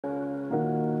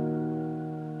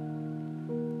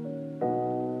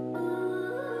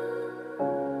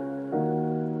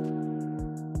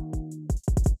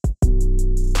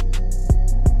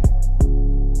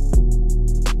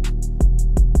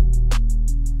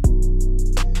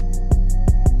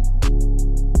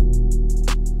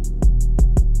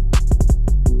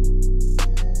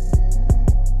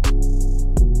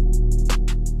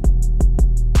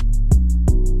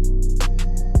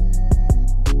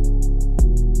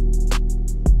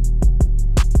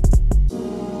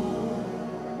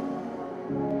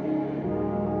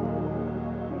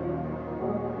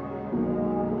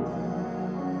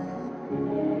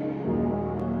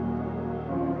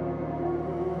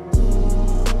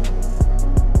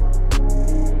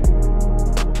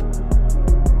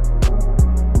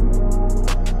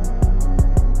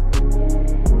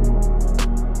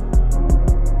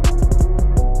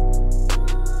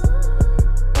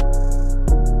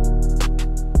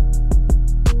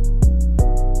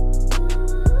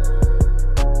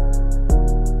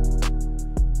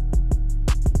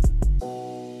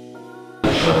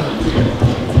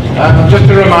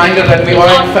reminder that we are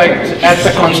in fact at the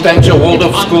Constantia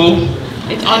Waldorf School.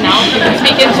 It's on now, you can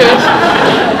speak into it.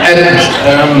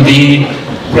 And the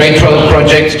Grade 12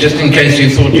 project, just in case you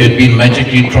thought you had been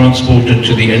magically transported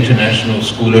to the International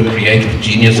School of Creative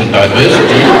Genius and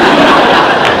Diversity,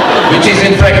 which is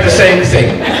in fact the same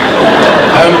thing.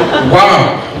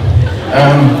 Wow!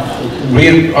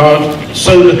 We are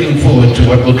so looking forward to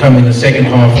what will come in the second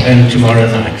half and tomorrow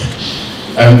night.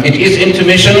 It is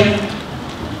intermission.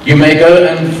 You may go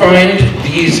and find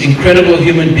these incredible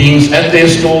human beings at their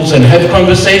stalls and have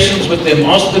conversations with them,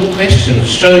 ask them questions,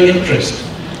 show interest.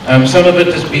 Some of it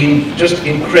has been just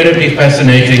incredibly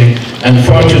fascinating and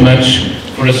far too much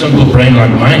for a simple brain like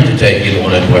mine to take in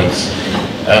all at once.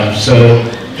 So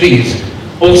please,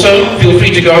 also feel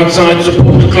free to go outside and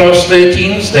support the class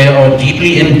 13s. They are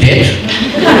deeply in debt.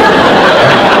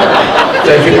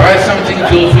 So if you buy something,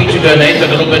 feel free to donate a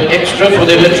little bit extra for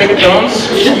their matric dance.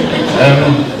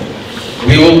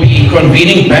 We will be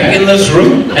convening back in this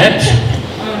room at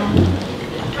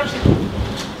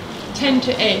 10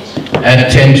 to 8.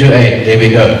 At 10 to 8, there we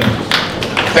go.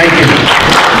 Thank you.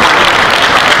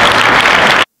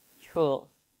 Cool.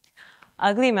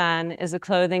 Ugly Man is a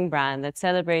clothing brand that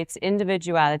celebrates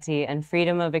individuality and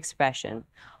freedom of expression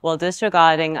while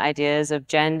disregarding ideas of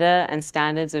gender and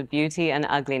standards of beauty and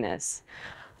ugliness.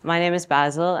 My name is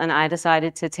Basil, and I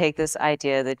decided to take this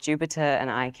idea that Jupiter and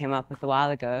I came up with a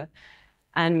while ago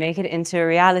and make it into a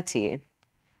reality.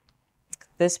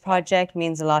 This project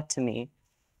means a lot to me,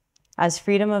 as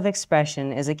freedom of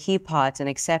expression is a key part in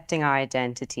accepting our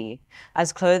identity,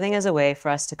 as clothing is a way for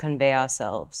us to convey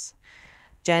ourselves.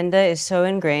 Gender is so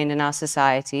ingrained in our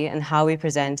society and how we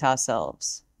present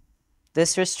ourselves.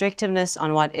 This restrictiveness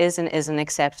on what is and isn't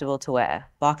acceptable to wear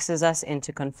boxes us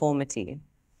into conformity.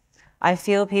 I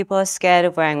feel people are scared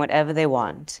of wearing whatever they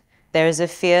want. There is a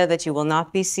fear that you will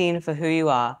not be seen for who you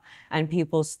are and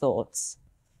people's thoughts.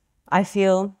 I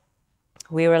feel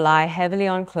we rely heavily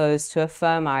on clothes to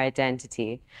affirm our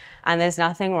identity, and there's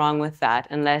nothing wrong with that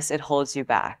unless it holds you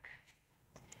back.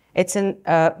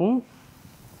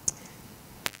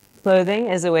 Clothing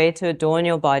is a way to adorn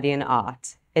your body in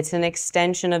art. It's an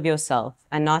extension of yourself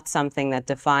and not something that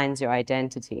defines your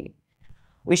identity.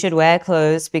 We should wear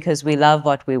clothes because we love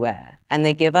what we wear, and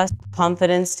they give us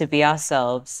confidence to be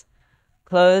ourselves.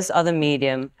 Clothes are the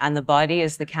medium, and the body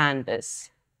is the canvas.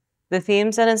 The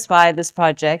themes that inspired this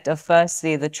project are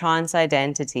firstly the trans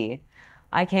identity.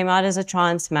 I came out as a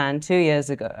trans man 2 years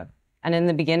ago, and in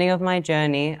the beginning of my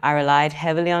journey, I relied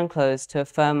heavily on clothes to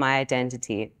affirm my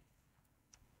identity.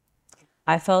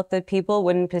 I felt that people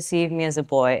wouldn't perceive me as a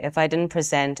boy if I didn't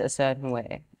present a certain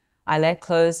way. I let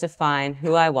clothes define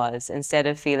who I was instead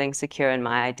of feeling secure in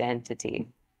my identity.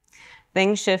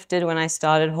 Things shifted when I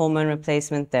started hormone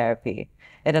replacement therapy.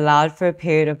 It allowed for a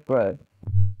period of growth.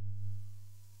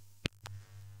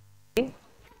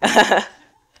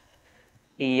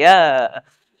 Yeah.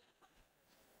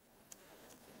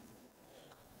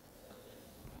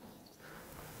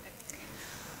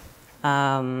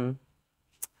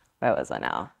 Where was I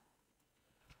now?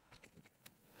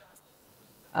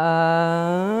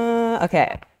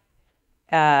 Okay.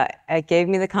 It gave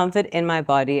me the comfort in my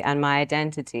body and my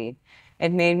identity.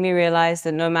 It made me realize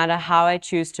that no matter how I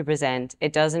choose to present,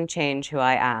 it doesn't change who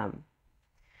I am.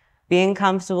 Being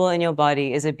comfortable in your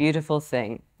body is a beautiful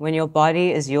thing. When your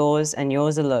body is yours and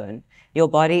yours alone, your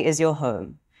body is your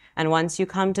home. And once you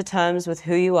come to terms with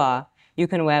who you are, you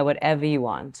can wear whatever you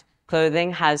want.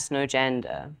 Clothing has no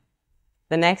gender.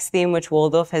 The next theme, which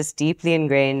Waldorf has deeply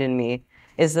ingrained in me,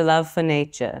 is the love for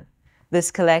nature. This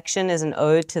collection is an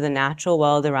ode to the natural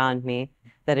world around me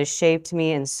that has shaped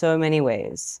me in so many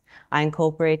ways. I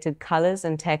incorporated colors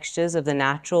and textures of the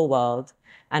natural world,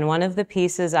 and one of the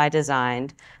pieces I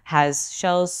designed has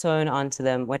shells sewn onto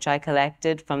them, which I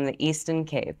collected from the Eastern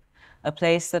Cape, a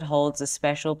place that holds a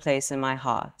special place in my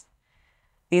heart.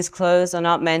 These clothes are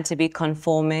not meant to be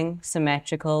conforming,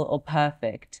 symmetrical, or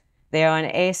perfect. They are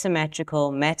an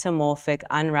asymmetrical, metamorphic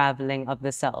unraveling of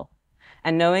the self.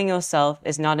 And knowing yourself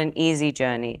is not an easy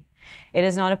journey. It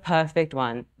is not a perfect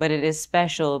one, but it is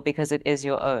special because it is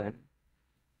your own.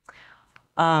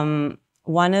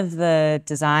 One of the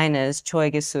designers, Choi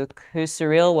Gisuk, whose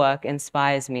surreal work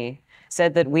inspires me,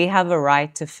 said that we have a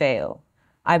right to fail.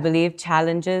 I believe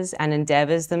challenges and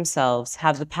endeavors themselves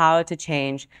have the power to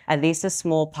change at least a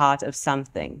small part of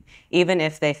something, even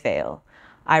if they fail.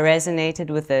 I resonated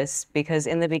with this because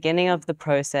in the beginning of the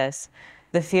process,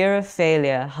 the fear of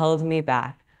failure held me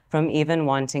back from even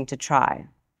wanting to try.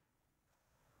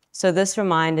 So this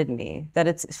reminded me that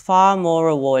it's far more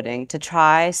rewarding to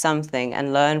try something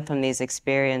and learn from these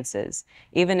experiences,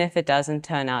 even if it doesn't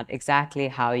turn out exactly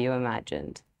how you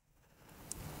imagined.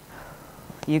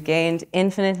 You gained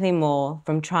infinitely more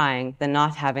from trying than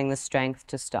not having the strength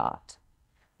to start.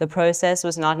 The process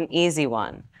was not an easy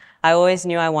one. I always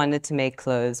knew I wanted to make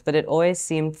clothes, but it always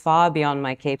seemed far beyond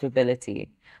my capability.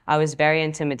 I was very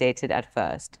intimidated at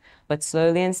first, but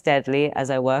slowly and steadily, as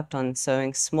I worked on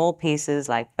sewing small pieces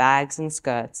like bags and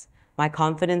skirts, my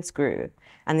confidence grew,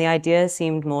 and the idea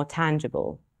seemed more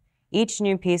tangible. Each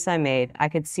new piece I made, I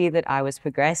could see that I was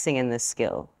progressing in this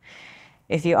skill.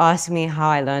 If you ask me how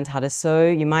I learned how to sew,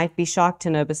 you might be shocked to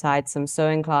know besides some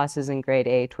sewing classes in grade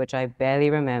 8, which I barely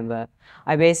remember,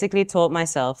 I basically taught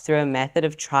myself through a method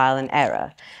of trial and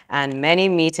error and many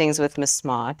meetings with Miss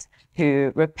Smart,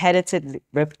 who repeatedly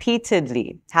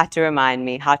had to remind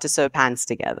me how to sew pants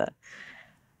together.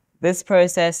 This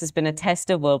process has been a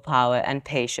test of willpower and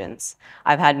patience.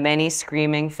 I've had many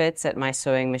screaming fits at my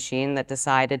sewing machine that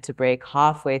decided to break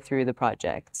halfway through the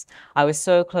projects. I was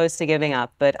so close to giving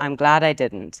up, but I'm glad I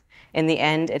didn't. In the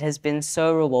end, it has been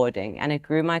so rewarding, and it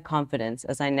grew my confidence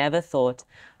as I never thought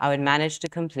I would manage to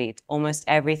complete almost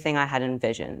everything I had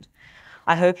envisioned.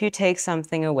 I hope you take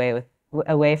something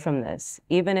away from this,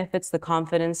 even if it's the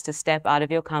confidence to step out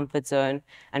of your comfort zone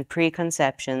and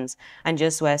preconceptions and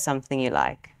just wear something you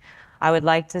like. I would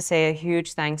like to say a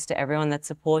huge thanks to everyone that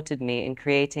supported me in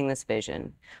creating this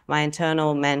vision, my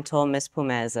internal mentor, Miss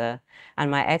Pumeza, and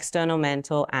my external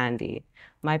mentor, Andy,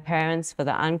 my parents for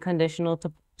the unconditional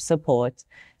support,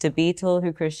 to Beetle,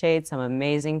 who crocheted some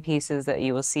amazing pieces that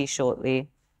you will see shortly.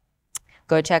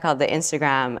 Go check out the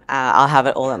Instagram. I'll have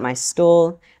it all at my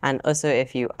stall. And also,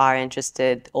 if you are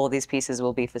interested, all these pieces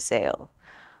will be for sale.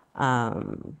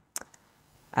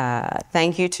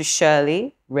 Thank you to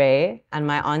Shirley, Ray, and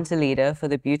my Aunt Alida for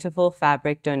the beautiful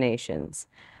fabric donations.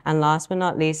 And last but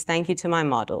not least, thank you to my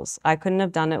models. I couldn't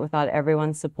have done it without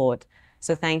everyone's support,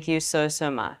 so thank you so, so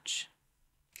much.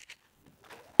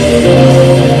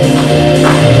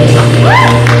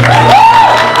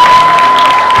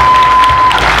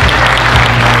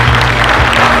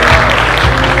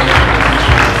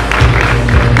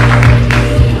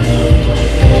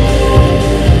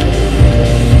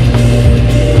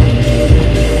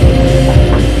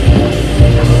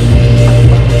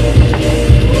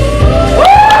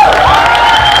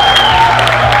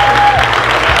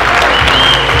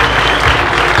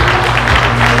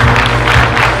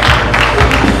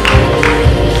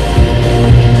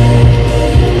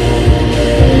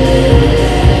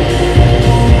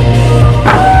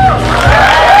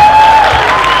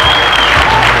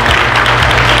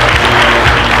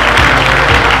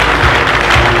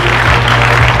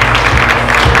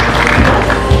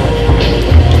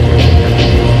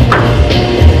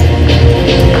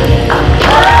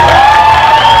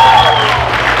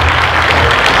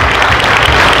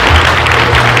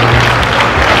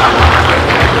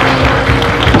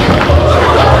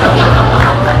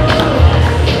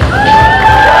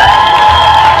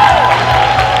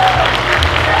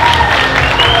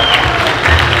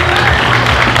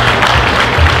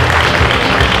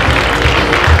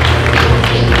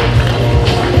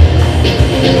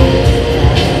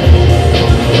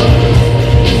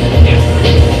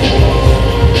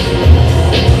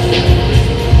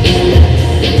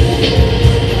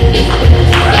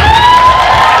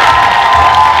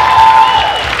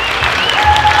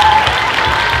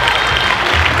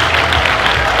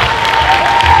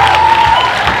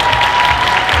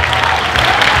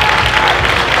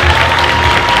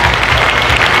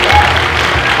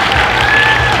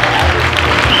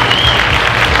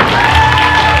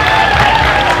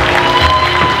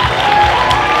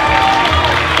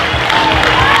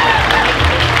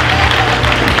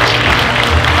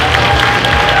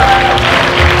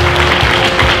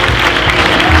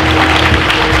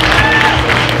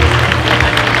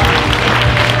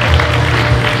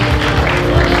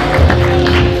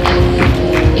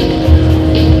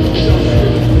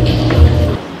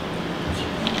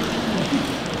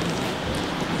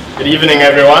 Good evening,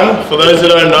 everyone. For those who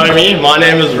don't know me, my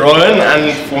name is Rowan,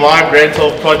 and for my grade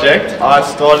 12 project, I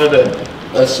started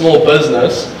a small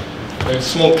business, a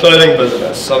small clothing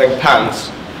business, selling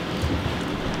pants.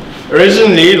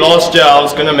 Originally, last year, I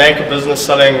was going to make a business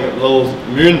selling little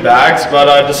moon bags, but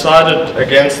I decided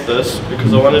against this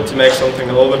because I wanted to make something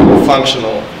a little bit more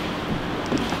functional.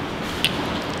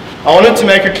 I wanted to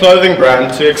make a clothing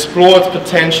brand to explore its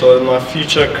potential in my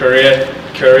future career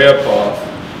path.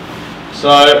 So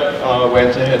I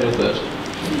went ahead with it.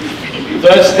 The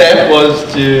first step was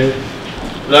to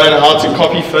learn how to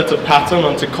copy fit a pattern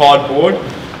onto cardboard,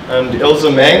 and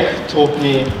Ilse Menk taught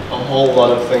me a whole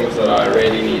lot of things that I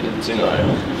really needed to know.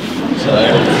 So,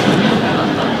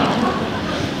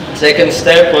 the second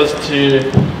step was to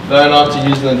learn how to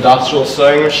use the industrial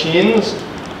sewing machines.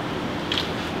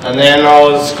 And then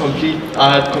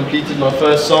I had completed my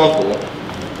first sample.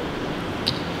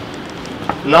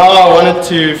 Now I wanted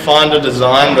to find a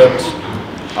design that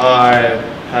I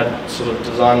had sort of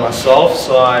designed myself,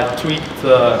 so I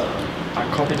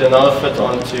copied another fit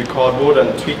onto cardboard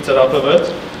and tweaked it up a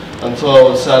bit until I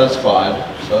was satisfied.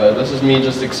 So this is me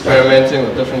just experimenting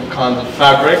with different kinds of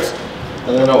fabrics,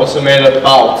 and then I also made a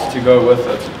belt to go with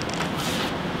it.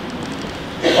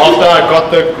 After I got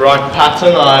the right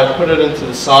pattern, I put it into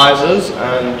the sizes,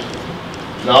 and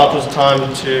now it was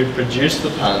time to produce the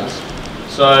pants.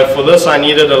 So for this I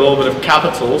needed a little bit of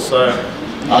capital, so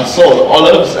I sold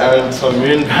olives and some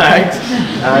moon bags,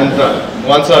 and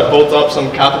once I built up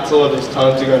some capital, it was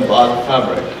time to go and buy the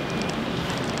fabric.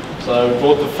 So I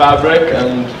bought the fabric,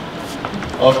 and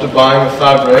after buying the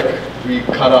fabric, I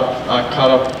cut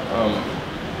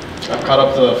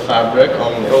up the fabric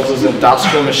on Ilse's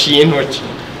industrial machine, which,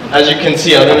 as you can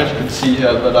see, I don't know if you can see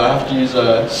here, but I have to use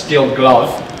a steel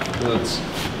glove because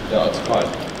it's quite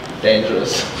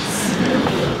dangerous.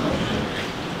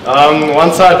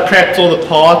 Once I had prepped all the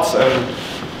parts and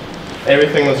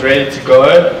everything was ready to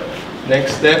go,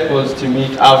 next step was to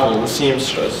meet Avril, the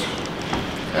seamstress.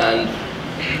 And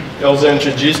Ilse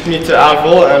introduced me to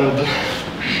Avril, and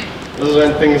this is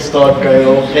when things start going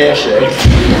all pear-shaped.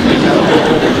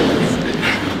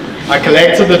 I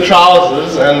collected the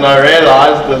trousers, and I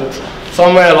realized that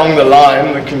somewhere along the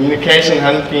line the communication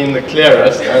hadn't been the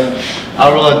clearest, and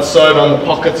Avril had sewed on the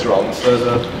pockets wrong, so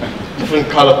the different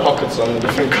color pockets on the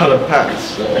different color pants.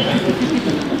 So.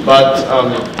 But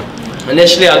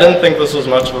initially I didn't think this was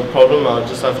much of a problem. I would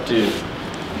just have to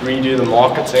redo the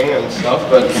marketing and stuff.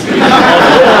 But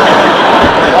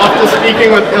after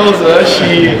speaking with Ilse,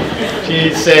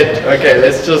 she said, okay,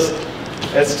 let's just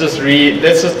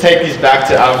take these back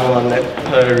to Avril and let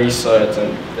her resew it,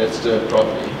 and let's do it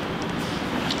properly.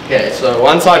 Okay, so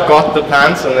once I got the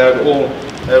pants and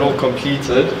they're all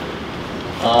completed,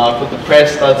 I put the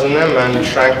press studs in them and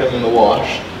shrank them in the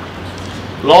wash.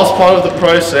 The last part of the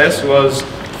process was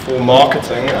for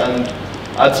marketing, and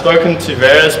I'd spoken to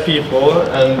various people,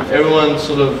 and everyone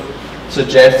sort of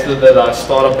suggested that I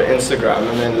start up an Instagram,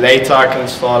 and then later I can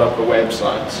start up a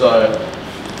website. So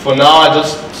for now I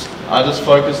just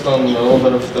focused on a little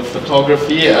bit of the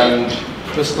photography, and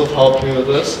Crystal helped me with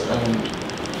this, and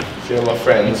a few of my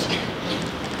friends.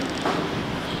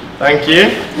 Thank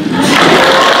you.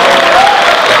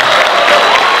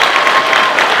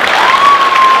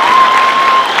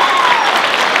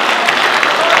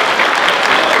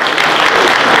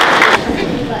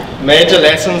 Major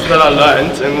lessons that I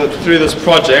learned through this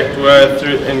project were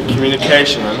in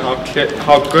communication, and how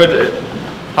good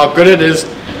it is.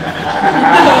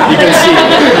 You can see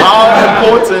how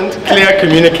important clear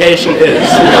communication is.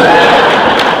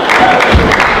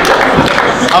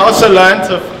 I also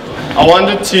learned if I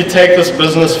wanted to take this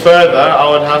business further, I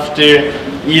would have to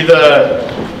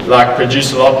either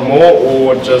produce a lot more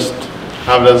or just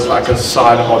have it as a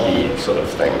side hobby sort of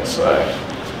thing. So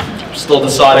I'm still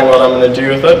deciding what I'm going to do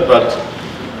with it, but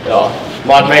yeah,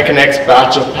 might make a next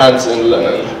batch of pants in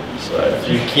linen. So if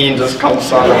you're keen, just come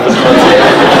sign up this one.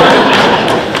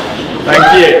 Thank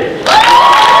you.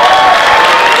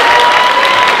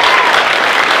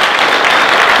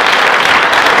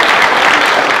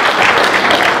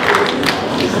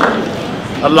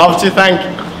 I'd love to thank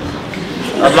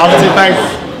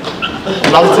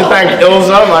Ilse,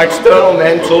 my external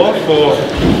mentor, for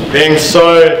being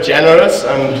so generous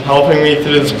and helping me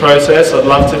through this process. I'd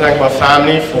love to thank my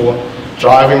family for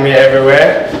driving me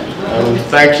everywhere, and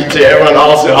thank you to everyone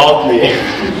else who helped me.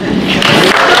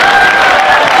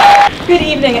 Good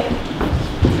evening.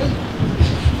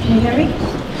 Can you hear me?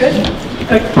 Good?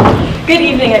 Okay. Good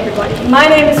evening, everybody. My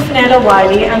name is Fenella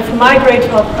Wiley, and for my grade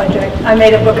 12 project, I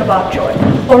made a book about joy.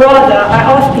 Or rather, I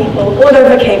asked people all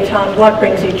over Cape Town what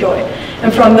brings you joy,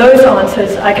 and from those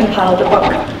answers, I compiled a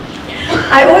book.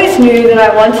 I always knew that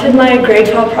I wanted my grade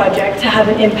 12 project to have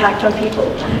an impact on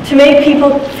people, to make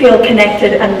people feel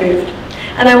connected and moved.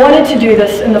 And I wanted to do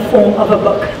this in the form of a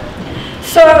book.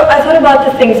 So I thought about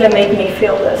the things that made me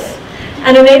feel this.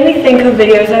 And it made me think of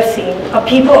videos I've seen of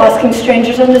people asking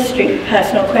strangers on the street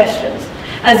personal questions,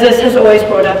 as this has always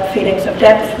brought up feelings of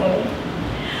depth for me.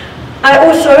 I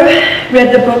also read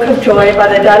the Book of Joy by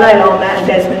the Dalai Lama and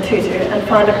Desmond Tutu and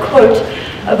found a quote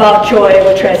about joy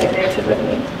which resonated with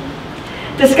me.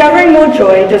 Discovering more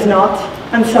joy does not,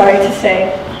 I'm sorry to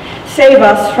say, save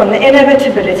us from the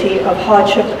inevitability of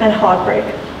hardship and heartbreak.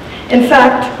 In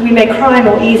fact, we may cry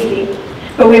more easily,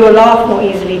 but we will laugh more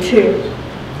easily too.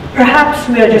 Perhaps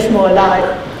we are just more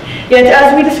alive. Yet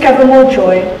as we discover more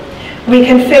joy, we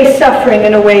can face suffering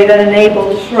in a way that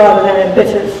enables rather than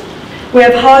embitters. We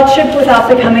have hardship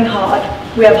without becoming hard.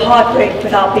 We have heartbreak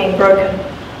without being broken.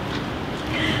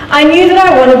 I knew that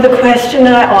I wanted the question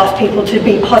that I asked people to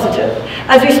be positive,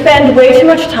 as we spend way too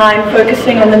much time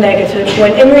focusing on the negative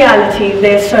when in reality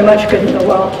there's so much good in the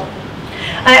world.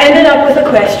 I ended up with the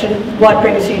question, what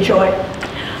brings you joy?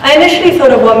 I initially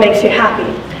thought of what makes you happy,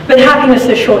 but happiness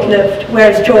is short-lived,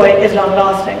 whereas joy is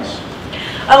long-lasting.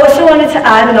 I also wanted to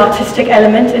add an artistic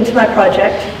element into my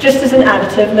project, just as an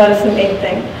additive, not as the main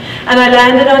thing. And I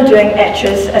landed on doing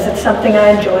etches, as it's something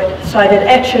I enjoyed, so I did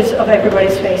etches of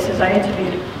everybody's faces I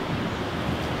interviewed.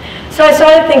 So I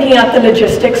started thinking out the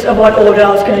logistics of what order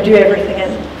I was going to do everything in.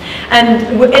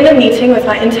 And in a meeting with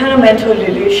my internal mentor,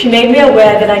 Lulu, she made me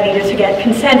aware that I needed to get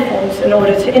consent forms in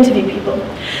order to interview people.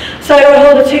 So I got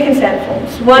hold of 2 consent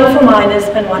forms, one for minors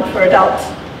and one for adults.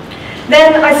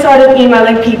 Then I started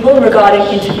emailing people regarding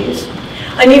interviews.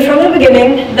 I knew from the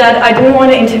beginning that I didn't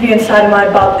want to interview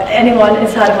anyone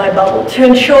inside of my bubble, to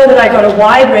ensure that I got a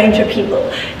wide range of people,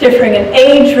 differing in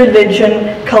age,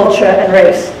 religion, culture, and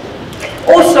race.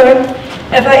 Also,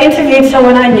 if I interviewed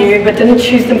someone I knew but didn't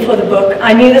choose them for the book,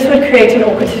 I knew this would create an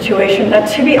awkward situation that,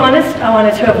 to be honest, I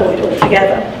wanted to avoid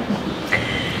altogether.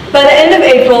 By the end of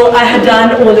April, I had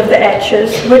done all of the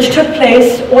etches, which took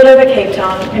place all over Cape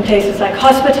Town, in places like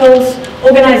hospitals,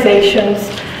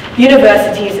 organizations,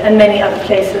 universities, and many other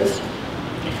places.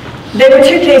 There were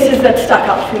 2 places that stuck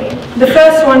out for me. The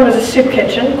first one was a soup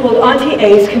kitchen called Auntie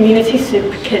A's Community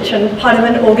Soup Kitchen, part of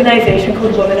an organization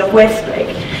called Women of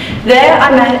Westlake. There I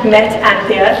met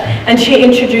Anthea, and she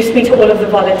introduced me to all of the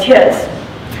volunteers.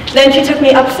 Then she took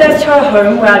me upstairs to her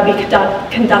home where I'd be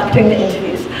conducting the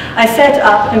interviews. I set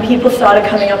up and people started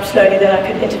coming up slowly that I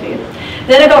could interview.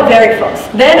 Then it got very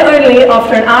fast. Then only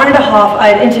after an hour and a half I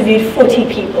had interviewed 40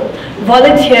 people,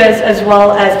 volunteers as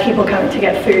well as people coming to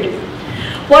get food.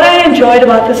 What I enjoyed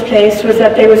about this place was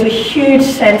that there was a huge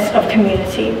sense of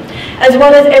community, as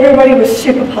well as everybody was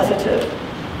super positive.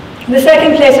 The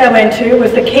second place I went to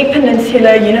was the Cape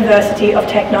Peninsula University of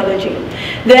Technology.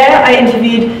 There I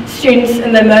interviewed students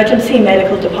in the emergency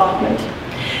medical department.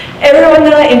 Everyone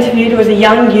that I interviewed was a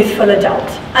young, youthful adult,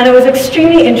 and it was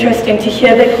extremely interesting to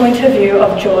hear their point of view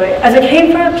of joy, as I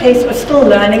came from a place of still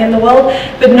learning in the world,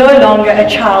 but no longer a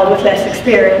child with less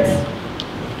experience.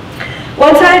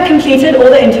 Once I had completed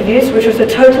all the interviews, which was a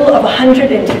total of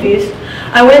 100 interviews,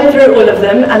 I went through all of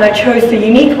them and I chose the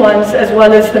unique ones as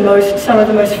well as some of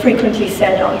the most frequently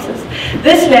said answers.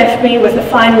 This left me with a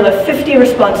final of 50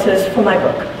 responses for my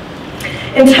book.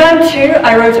 In term 2,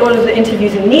 I wrote all of the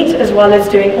interviews in neat as well as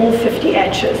doing all 50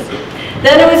 etches.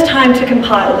 Then it was time to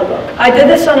compile the book. I did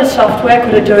this on a software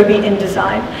called Adobe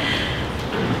InDesign.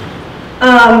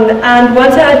 And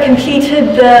once I had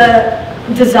completed the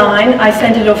design, I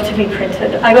sent it off to be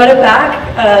printed. I got it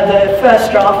back, the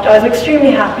first draft. I was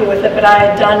extremely happy with it, but I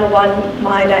had done one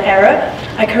minor error.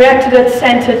 I corrected it,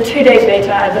 sent it. 2 days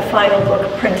later, I had the final book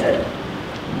printed.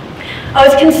 I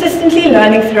was consistently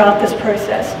learning throughout this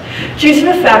process, due to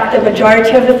the fact that the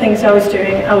majority of the things I was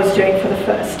doing for the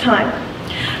first time.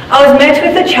 I was met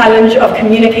with the challenge of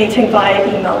communicating via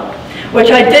email,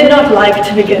 which I did not like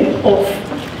to begin off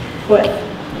with.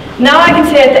 Now I can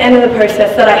say at the end of the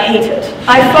process that I hate it.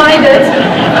 I find it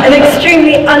an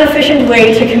extremely inefficient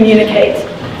way to communicate.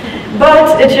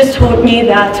 But it just taught me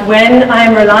that when I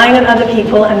am relying on other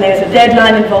people and there's a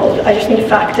deadline involved, I just need to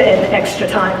factor in extra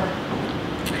time.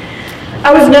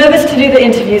 I was nervous to do the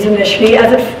interviews initially,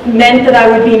 as it meant that I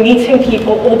would be meeting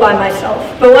people all by myself.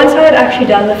 But once I had actually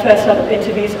done the first lot of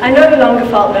interviews, I no longer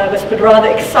felt nervous, but rather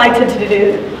excited to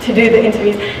do the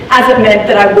interviews, as it meant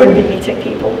that I would be meeting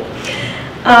people.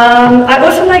 I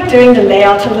also like doing the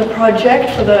layout of the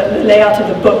project, for the layout of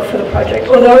the book for the project,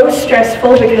 although it was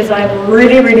stressful because I'm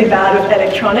really, really bad with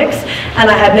electronics and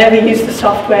I had never used the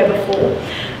software before.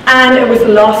 And it was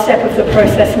the last step of the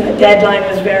process and the deadline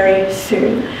was very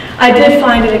soon. I did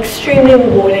find it extremely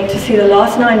rewarding to see the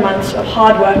last 9 months of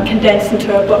hard work condensed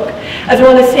into a book, as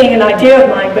well as seeing an idea of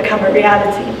mine become a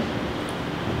reality.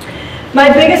 My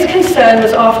biggest concern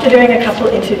was after doing a couple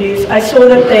interviews, I saw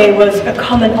that there was a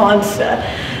common answer,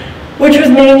 which was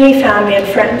mainly family and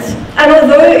friends. And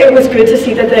although it was good to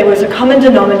see that there was a common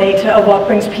denominator of what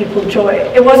brings people joy,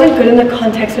 it wasn't good in the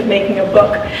context of making a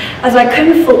book, as I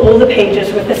couldn't fill all the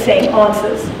pages with the same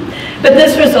answers. But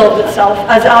this resolved itself,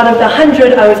 as out of the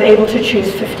 100, I was able to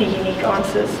choose 50 unique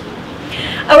answers.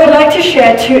 I would like to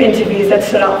share 2 interviews that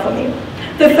stood out for me.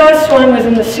 The first one was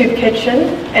in the soup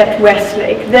kitchen at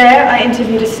Westlake. There, I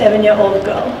interviewed a 7-year-old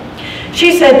girl.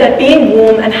 She said that being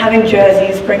warm and having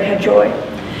jerseys bring her joy.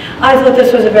 I thought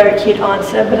this was a very cute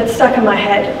answer, but it stuck in my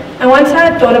head. And once I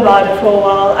had thought about it for a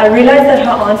while, I realized that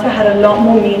her answer had a lot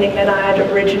more meaning than I had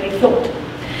originally thought.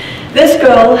 This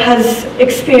girl has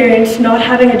experienced not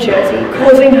having a jersey,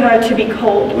 causing her to be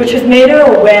cold, which has made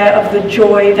her aware of the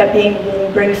joy that being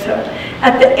warm brings her.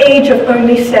 At the age of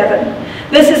only 7,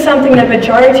 this is something that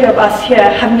majority of us here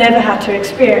have never had to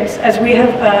experience, as we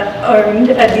have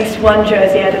owned at least one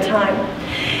jersey at a time.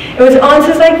 It was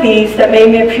answers like these that made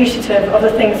me appreciative of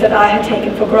the things that I had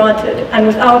taken for granted, and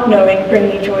without knowing, bring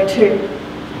me joy too.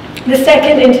 The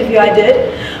second interview I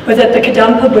did was at the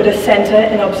Kadampa Buddhist Center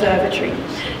in Observatory.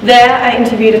 There, I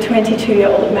interviewed a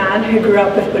 22-year-old man who grew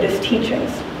up with Buddhist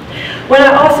teachings. When I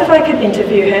asked if I could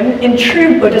interview him, in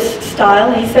true Buddhist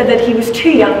style, he said that he was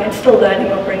too young and still learning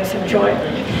what brings him joy.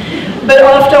 But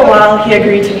after a while, he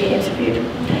agreed to be interviewed.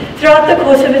 Throughout the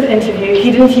course of his interview,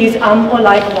 he didn't use or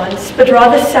like once, but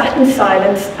rather sat in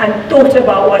silence and thought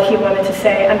about what he wanted to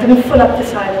say and didn't fill up the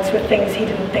silence with things he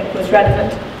didn't think was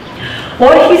relevant.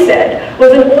 What he said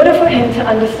was, in order for him to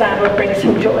understand what brings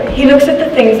him joy, he looks at the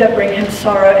things that bring him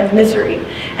sorrow and misery,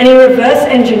 and he reverse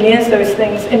engineers those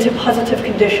things into positive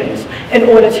conditions in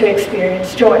order to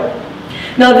experience joy.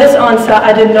 Now, this answer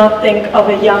I did not think of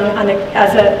as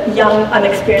a young,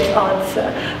 unexperienced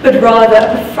answer, but rather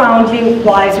a profoundly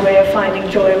wise way of finding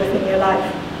joy within your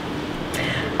life.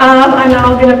 I'm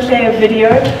now going to play a video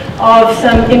of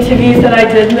some interviews that I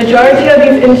did. Majority of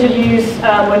these interviews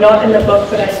were not in the book,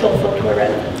 but I still thought were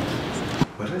relevant.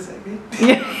 What does that mean?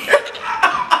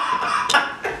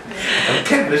 I'm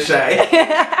kind of shy.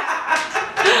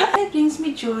 What brings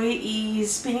me joy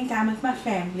is spending time with my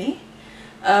family,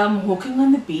 walking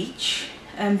on the beach,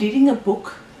 reading a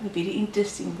book, a very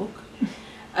interesting book,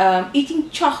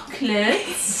 eating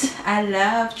chocolates. I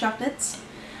love chocolates.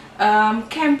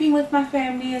 Camping with my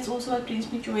family is also what brings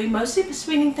me joy. Mostly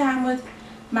spending time with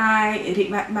my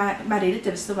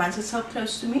relatives, the ones that are so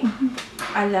close to me.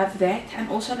 I love that, and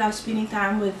also love spending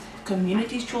time with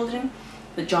communities, children.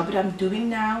 The job that I'm doing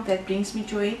now, that brings me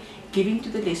joy. Giving to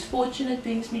the less fortunate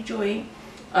brings me joy.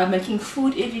 Making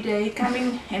food every day,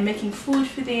 coming and making food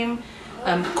for them,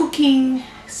 cooking,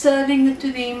 serving it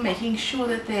to them, making sure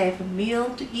that they have a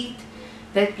meal to eat.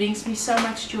 That brings me so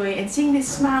much joy, and seeing their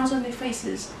smiles on their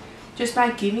faces just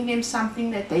by giving them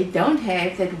something that they don't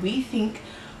have, that we think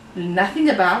nothing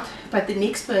about, but the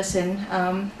next person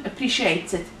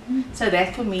appreciates it. So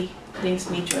that for me brings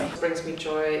me joy. What brings me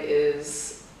joy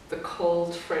is the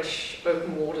cold, fresh,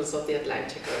 open waters of the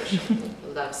Atlantic Ocean. I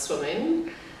love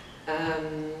swimming.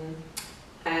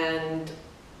 And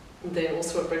then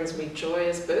also what brings me joy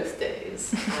is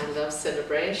birthdays. I love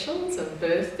celebrations and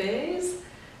birthdays.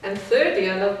 And thirdly,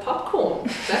 I love popcorn.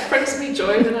 That brings me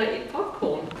joy when I eat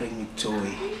popcorn. Bring me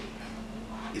joy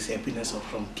is happiness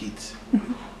from kids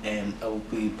and old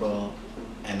people,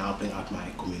 and helping out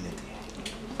my community.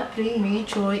 What brings me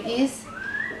joy is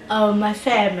my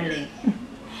family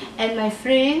and my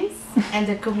friends and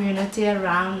the community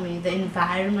around me, the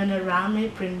environment around me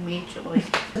bring me joy.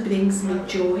 What brings me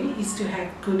joy is to have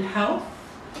good health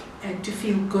and to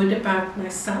feel good about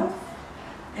myself.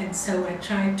 And so I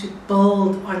try to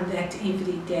build on that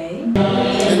every day.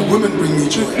 And women bring me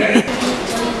joy.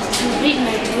 To read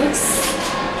my books.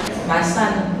 My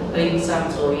son brings some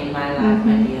joy in my life,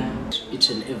 my dear. Each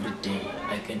and every day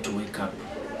I get to wake up.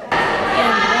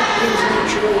 And what brings me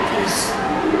joy is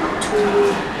to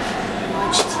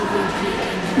watch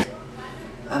TV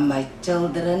and my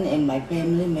children and my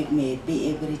family make me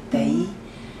happy every day.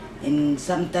 And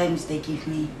sometimes they give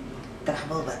me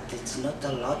trouble, but it's not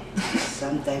a lot.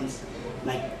 Sometimes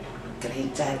my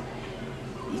grandchild,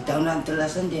 he don't want to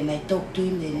listen, then I talk to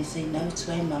him, then he say, no, it's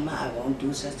fine, Mama, I won't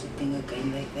do such a thing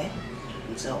again like that,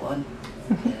 and so on.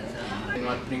 And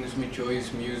what brings me joy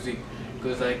is music,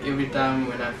 because like every time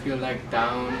when I feel like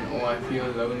down or I feel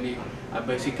lonely, I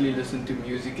basically listen to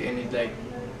music and it like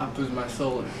uplifts my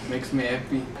soul, it makes me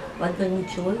happy. What brings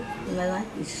me joy in my life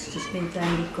is to spend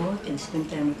time with God and spend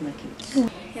time with my kids.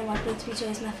 And what brings me joy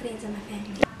is my friends and my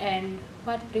family. And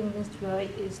what brings me joy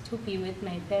is to be with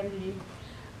my family,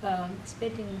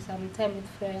 spending some time with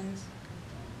friends.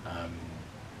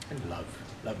 And love.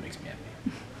 Love makes me happy.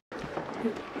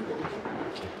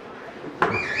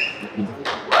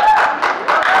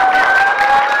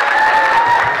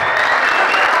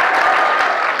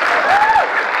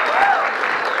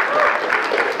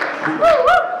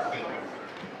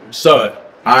 So,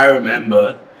 I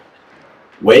remember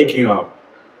waking up.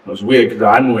 It was weird because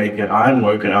I hadn't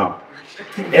woken up.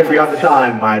 Every other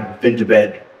time I'd been to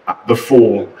bed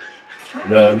before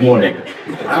the morning.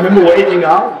 I remember waking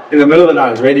up in the middle of the night.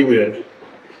 It was really weird.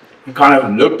 I kind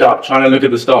of looked up, trying to look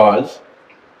at the stars.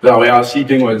 The way I was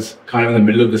sleeping was kind of in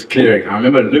the middle of this clearing. I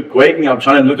remember waking up,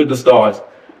 trying to look at the stars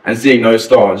and seeing no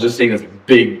stars, just seeing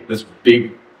this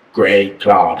big grey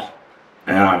cloud.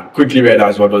 And I quickly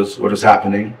realized what was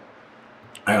happening.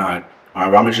 And I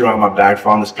rummaged around my bag,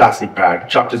 found this plastic bag,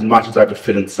 chucked as much as I could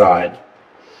fit inside,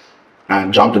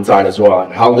 and jumped inside as well,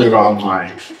 and held it around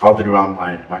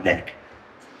my neck.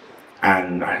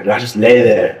 And I just lay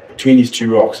there between these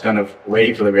two rocks, kind of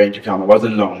waiting for the rain to come. It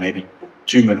wasn't long, maybe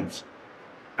 2 minutes.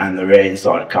 And the rain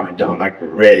started coming down like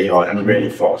really hard and really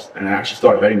fast. And it actually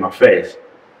started hitting my face.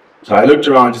 So I looked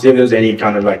around to see if there was any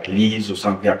kind of like leaves or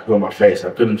something I could put on my face.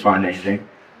 I couldn't find anything.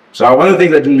 So one of the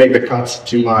things that didn't make the cuts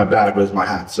to my bag was my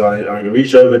hat. So I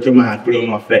reached over, took my hat, put it on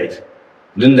my face.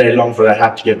 It didn't take long for that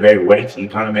hat to get very wet and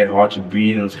kind of made it hard to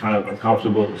breathe, and it was kind of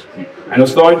uncomfortable. And it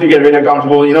was starting to get really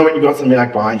uncomfortable. You know when you got something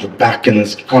like behind your back and you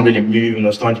can't really move, and it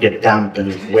was starting to get damp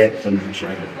and wet and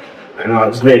it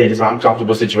was really just an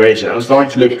uncomfortable situation. I was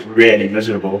starting to look really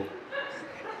miserable.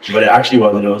 But it actually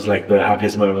wasn't. It was like the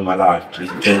happiest moment of my life.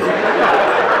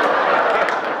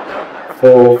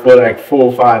 For like 4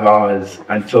 or 5 hours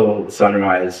until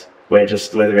sunrise, where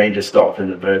the rain just stopped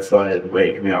and the birds started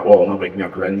waking me up. Well, not waking me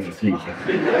up because I didn't even sleep.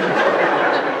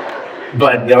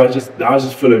 But I was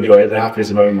just full of joy. The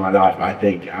happiest moment of my life, I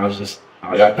think. That's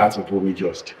what brought me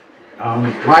joy.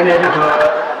 My name is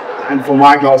and for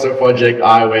my Glasgow project,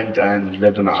 I went and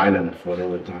lived on an island for a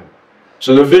little bit of time.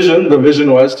 So the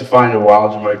vision was to find a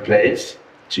wild, remote place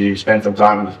to spend some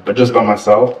time with, but just by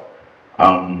myself,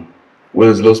 with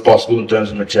as little as possible in terms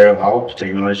of material help,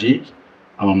 technology.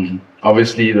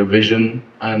 Obviously, the vision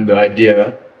and the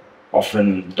idea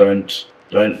often don't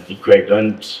equate,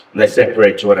 they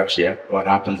separate to what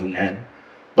happens in the end.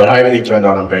 But how everything turned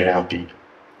out, I'm very happy.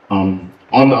 On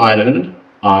the island,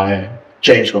 I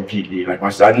changed completely. Like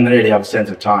I didn't really have a sense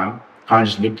of time. Kind of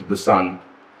just looked at the sun.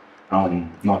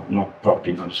 Not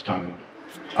properly, not just kind of.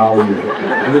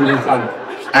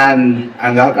 And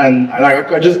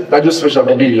I just switched up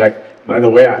completely. Like the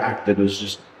way I acted was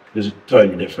just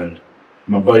totally different.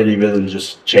 My body rhythm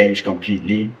just changed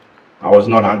completely. I was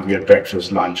not hungry at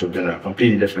breakfast, lunch, or dinner.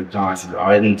 Completely different times.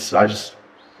 I just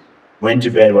went to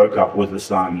bed, woke up with the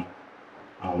sun.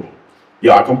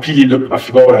 Yeah, I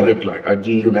forgot what I looked like. I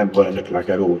didn't remember what I looked like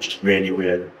at all, which is really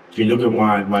weird. If you look at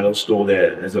my little store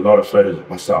there's a lot of photos of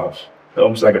myself.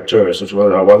 Almost like a tourist,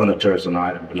 I wasn't a tourist on the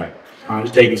island, but like, I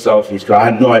was taking selfies because I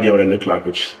had no idea what I looked like,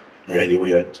 which is really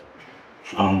weird.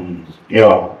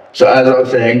 Yeah, so as I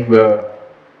was saying,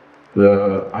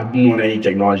 I didn't want any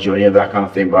technology or any of that kind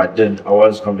of thing, but I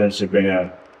was convinced to bring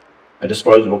a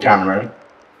disposable camera,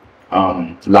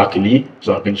 luckily,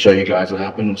 so I can show you guys what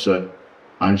happened, so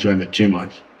I don't remember too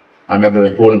much. I remember the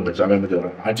important bits, I do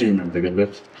remember the good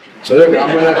bits. So look,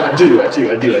 I do.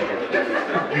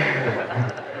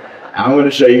 I'm going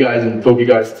to show you guys and talk you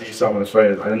guys through some of the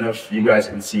photos. I don't know if you guys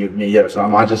can see with me yet, so I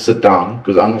might just sit down,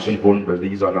 because I'm not important, but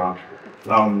these are not.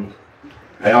 And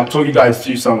I'll talk you guys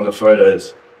through some of the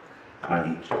photos,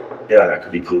 and yeah, that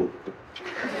could be cool.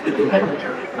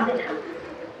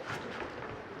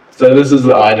 So this is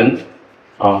the island.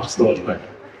 Oh, still in the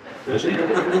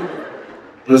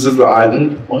This is the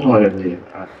island. What am I going to do?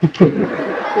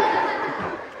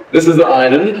 This is the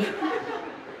island.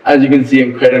 As you can see,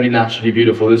 incredibly naturally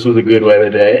beautiful. This was a good weather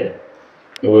day.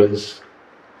 It was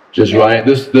just right.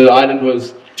 The island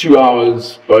was 2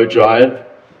 hours boat drive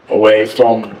away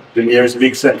from the nearest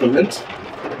big settlement,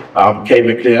 Cape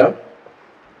Maclear.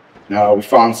 Now we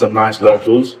found some nice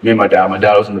locals. Me and my dad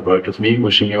was in the boat with me,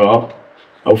 wishing me well.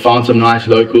 We found some nice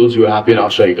locals who were happy, and I'll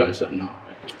show you guys that now.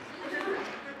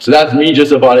 So that's me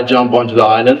just about to jump onto the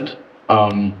island.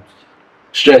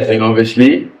 Stressing,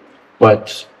 obviously,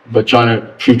 but trying to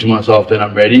prove to myself that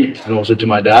I'm ready, and also to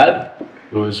my dad,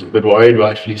 who was a bit worried,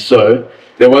 rightfully so.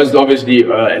 There was obviously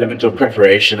an element of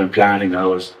preparation and planning that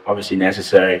was obviously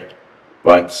necessary,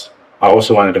 but I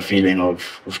also wanted a feeling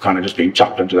of kind of just being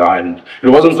chucked onto the island. It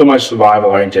wasn't so much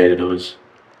survival orientated, it was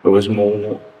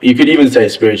more, you could even say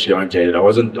spiritually orientated.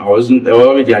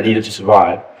 Obviously I needed to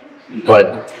survive,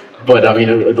 but I mean,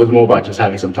 it was more about just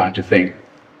having some time to think.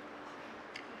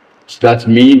 So that's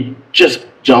me, just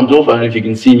jumped off. I don't know if you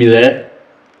can see me there.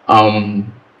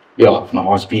 Yeah, my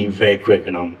heart's beating very quick,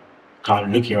 and I'm kind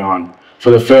of looking around. For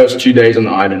the first 2 days on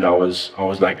the island, I was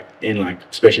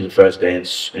especially the first day,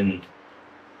 in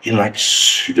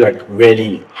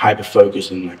really hyper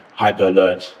focused and hyper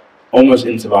alert, almost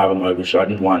in survival mode, which I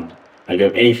didn't want.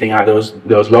 If anything, there was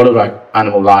a lot of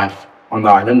animal life on the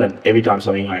island, and every time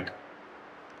something went,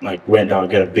 I would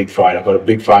get a big fright. I got a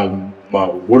big fright with my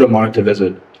water monitor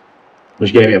lizard,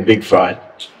 which gave me a big fright.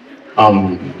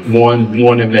 More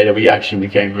and later, we actually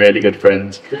became really good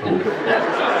friends.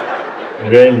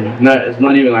 Really, no, it's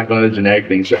not even one of the generic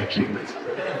things, actually.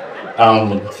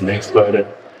 Next photo.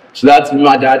 So that's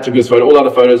my dad took this photo. All the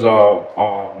other photos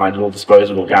are my little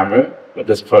disposable camera. but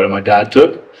this photo my dad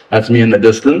took. That's me in the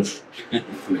distance.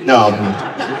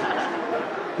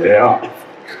 Yeah.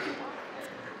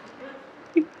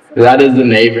 That is the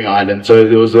neighboring island. So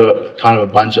there was a kind of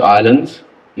a bunch of islands,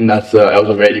 and that was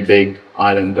a really big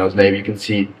island that was neighboring. You can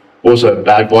see also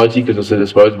bad quality because it's a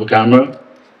disposable camera,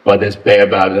 but there's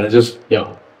baobabs, and it's just,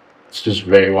 it's just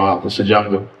very wild. It's a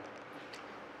jungle.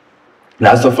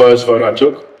 That's the first photo I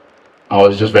took. I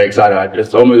was just very excited.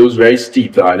 It was very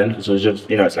steep, the island, because it was just,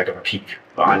 it's like a peak.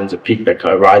 The island's a peak that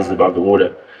kind of rises above the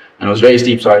water. And it was very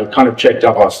steep, so I kind of checked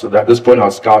up. At this point, I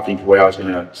was scouting for where I was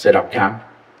going to set up camp.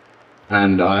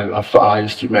 And I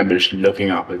just remember just looking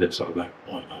up at this. I was like,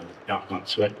 oh, I can't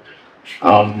sweat.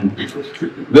 This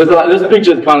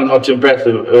picture is kind of not too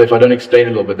impressive if I don't explain it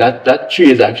a little bit. That tree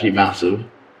is actually massive,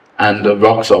 and the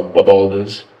rocks are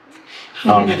boulders.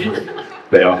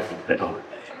 They are.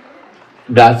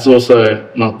 That's also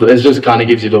not. It just kind of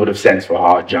gives you a little bit of sense for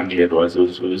how jungly it was.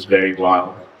 It was very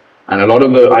wild, and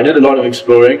I did a lot of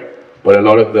exploring, but a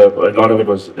lot of it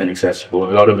was inaccessible.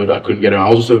 A lot of it I couldn't get around. I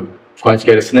was also quite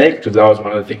scared of snakes because that was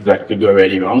one of the things that could go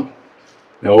really wrong.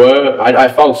 I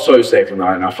felt so safe on the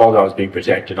island. I felt I was being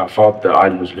protected. I felt the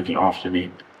island was looking after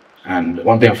me. And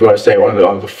one thing I forgot to say, one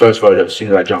of the first photos, as soon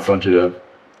as I jumped onto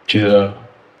the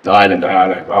island,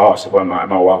 I asked, am I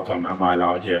welcome? Am I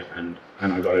allowed here? And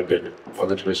I got a good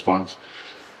positive response.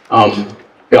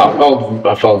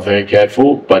 I felt very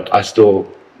careful, but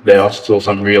there are still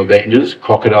some real dangers.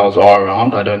 Crocodiles are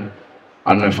around. I don't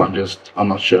know if I'm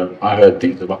not sure. I heard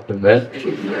things about them there.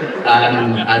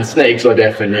 And snakes are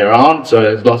definitely around, so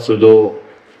there's lots of little,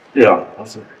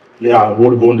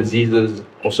 waterborne diseases,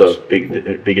 also a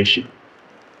big issue.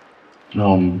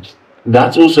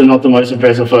 That's also not the most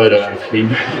impressive photo, actually.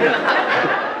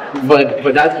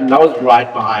 but that was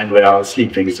right behind where I was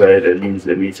sleeping, so it means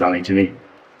something to me.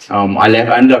 I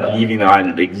ended up leaving the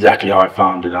island exactly how I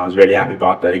found it, and I was really happy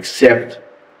about that, except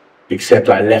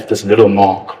I left this little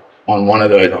mark on one of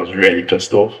those. I was really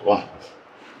pissed off. Wow.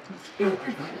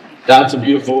 That's a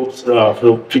beautiful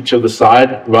little picture of the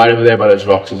side, right over there by those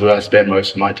rocks is where I spent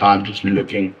most of my time, just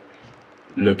looking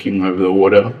over the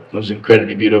water. It was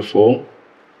incredibly beautiful.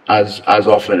 As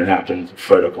often it happens, a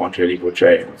photo can't really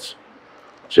portray it.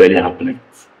 It's really happening.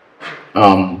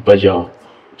 But yeah,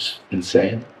 it's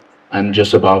insane. And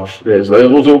just above, there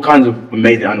was all kinds of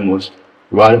amazing animals.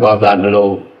 Right above that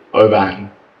little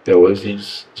overhang, there was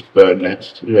this bird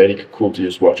nest. It was really cool to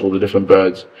just watch all the different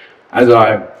birds.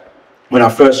 When I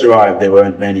first arrived, there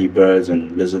weren't many birds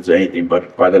and lizards or anything,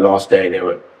 but by the last day, they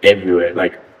were everywhere,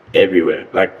 like everywhere.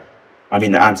 The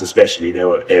ants especially, they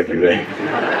were everywhere.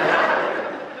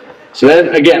 So then,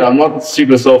 again, I'm not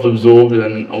super self-absorbed, this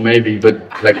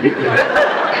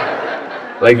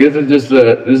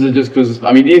is just because,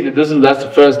 that's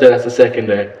the first day, that's the second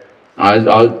day. I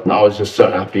was just so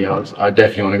happy. I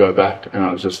definitely want to go back, and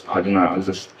I was just happy. And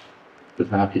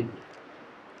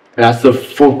that's the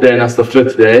fourth day, and that's the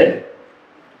fifth day.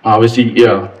 Obviously,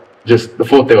 just the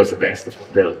fourth day was the best. It's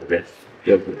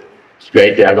a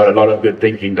great day. I got a lot of good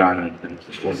thinking done, and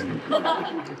it wasn't.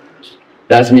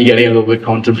 That's me getting a little bit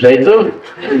contemplative.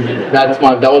 That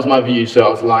was my view. So I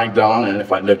was lying down, and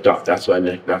if I looked up, that's what I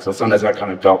looked at. So sometimes I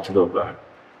kind of felt a little bit,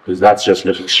 because that's just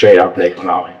looking straight up Lake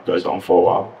Malawi. It goes on for a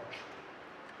while.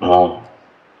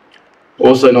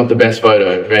 Also not the best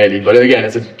photo, really, but again,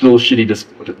 it's a little shitty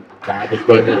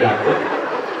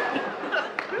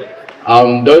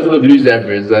those are the blue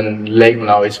zebras, and Lake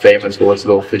Malawi is famous for its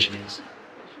little fishies.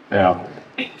 Yeah.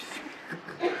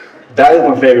 That is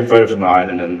my favorite photo from the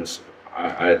island, and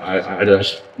it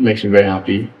just makes me very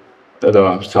happy, although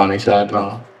I'm sounding sad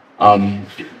now.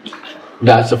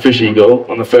 That's a fish eagle.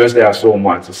 On the first day I saw him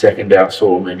once, the second day I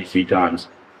saw him maybe 3 times.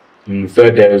 And the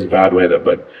third day was bad weather,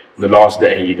 but the last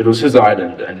day, it was his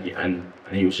island, and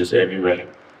he was just everywhere.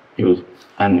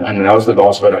 And that was the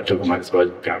last photo I took with my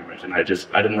disposable cameras, and I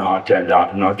didn't know how it turned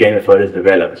out, and again the photos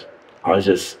developed. I was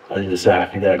just so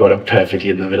happy that I got him perfectly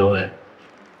in the middle there.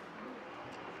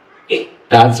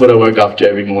 That's what I woke up to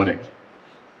every morning.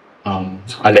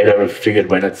 I later figured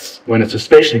when it's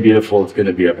especially beautiful, it's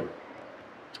gonna be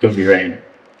rain.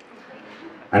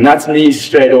 And that's me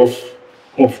straight off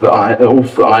the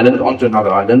island onto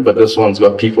another island, but this one's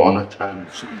got people on it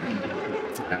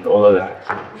and all of that.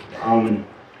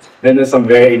 Then there's some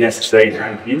very necessary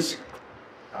thank yous.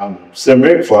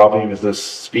 Simric for helping me with this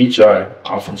speech. I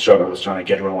often struggle with trying to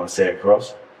get what I want to say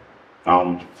across.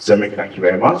 Simric, thank you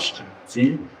very much. See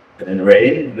you. And then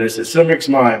Rain. Simric's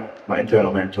my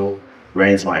internal mentor.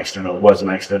 Rain's was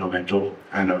my external mentor,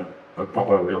 and a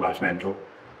proper real life mentor.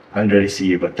 I didn't really see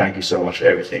you, but thank you so much for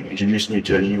everything. Introduced me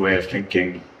to a new way of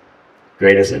thinking,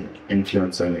 greatest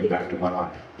influence and impact of my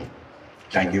life.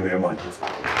 Thank you very much.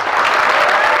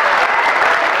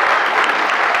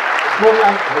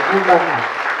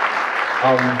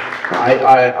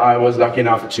 I was lucky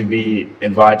enough to be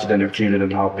invited and included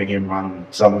in helping him run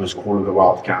some of his Call of the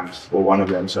Wild camps, or one of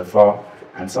them so far,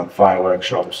 and some fire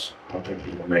workshops, helping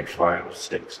people make fire with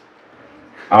sticks.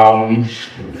 And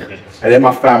then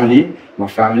my family,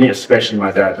 especially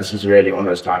my dad. This is really one of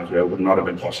those times where it would not have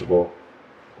been possible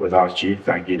without you.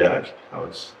 Thank you, Dad.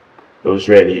 It was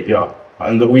really, yeah.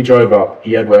 And we drove up.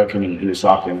 He had work in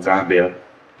Lusaka in Zambia,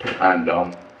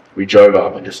 and we drove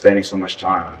up and just spending so much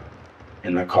time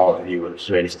in the car. He was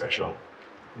really special,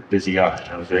 busy guy.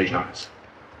 It was very nice.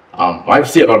 I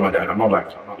see a lot of my dad. I'm not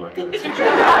like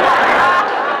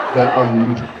but,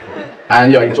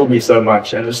 and yeah, he taught me so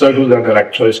much, and it was so good that I had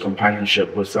like close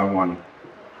companionship with someone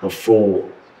before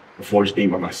just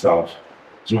being by myself.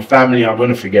 So my family, I'm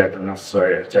gonna forget, and that's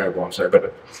sorry, terrible. I'm sorry,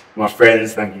 but my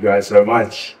friends, thank you guys so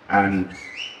much, and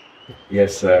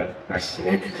yes, thanks.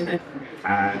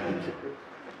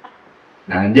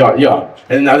 And yeah,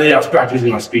 and I was practicing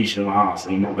my speech in my house,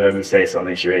 and my mom say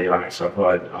something she really liked, so I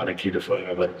thought I'd include it for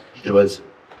her. But it was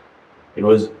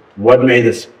what made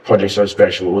this project so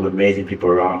special, all the amazing people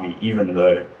around me, even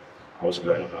though I was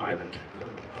alone on the island.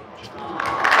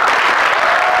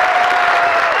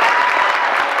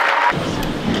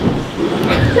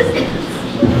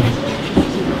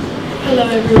 Hello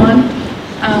everyone,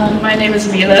 my name is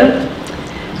Mila.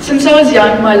 Since I was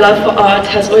young, my love for art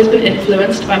has always been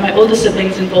influenced by my older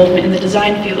siblings' involvement in the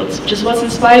design fields, which is what's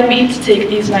inspired me to take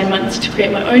these 9 months to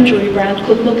create my own jewelry brand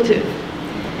called Milktooth.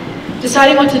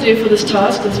 Deciding what to do for this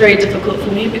task was very difficult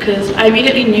for me because I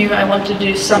immediately knew I wanted to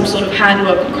do some sort of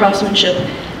handwork and craftsmanship,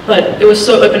 but it was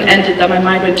so open-ended that my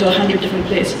mind went to 100 different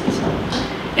places.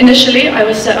 Initially, I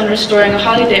was set on restoring a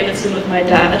Harley Davidson with my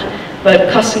dad, but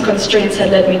custom constraints had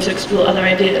led me to explore other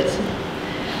ideas.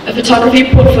 A photography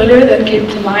portfolio then came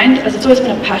to mind, as it's always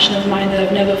been a passion of mine that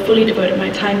I've never fully devoted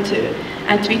my time to.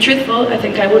 And to be truthful, I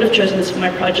think I would have chosen this for my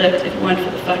project if it weren't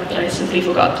for the fact that I simply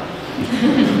forgot.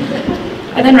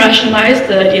 I then rationalized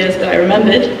the ideas that I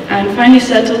remembered and finally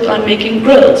settled on making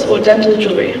grills or dental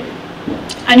jewelry.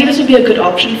 I knew this would be a good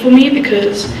option for me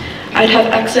because I'd have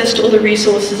access to all the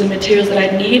resources and materials that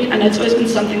I'd need, and it's always been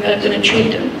something that I've been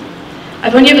intrigued in.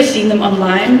 I've only ever seen them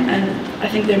online, and I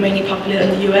think they're mainly popular in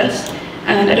the US,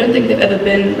 and I don't think they've ever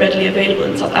been readily available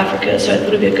in South Africa, so I thought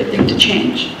it would be a good thing to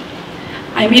change.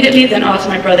 I immediately then asked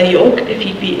my brother York if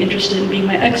he'd be interested in being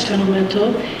my external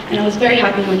mentor, and I was very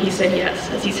happy when he said yes,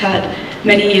 as he's had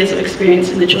many years of experience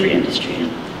in the jewelry industry.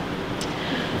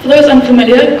 For those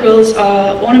unfamiliar, grills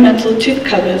are ornamental tooth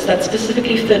covers that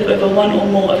specifically fit over one or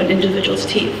more of an individual's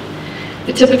teeth.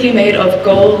 They're typically made of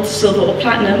gold, silver, or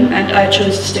platinum, and I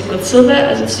chose to stick with silver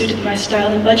as it suited my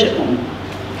style and budget more.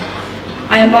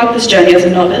 I embarked this journey as a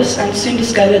novice and soon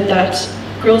discovered that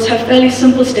grills have fairly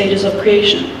simple stages of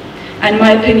creation, and in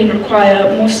my opinion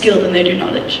require more skill than they do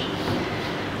knowledge.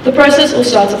 The process all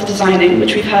starts with designing,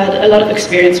 which we've had a lot of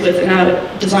experience with in our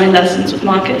design lessons with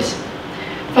Marcus.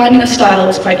 Finding a style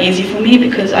was quite easy for me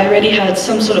because I already had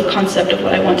some sort of concept of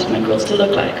what I wanted my grills to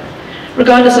look like.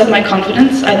 Regardless of my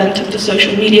confidence, I then took to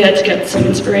social media to get some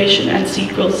inspiration and see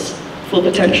grills' full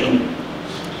potential.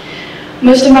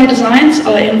 Most of my designs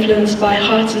are influenced by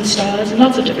hearts and stars in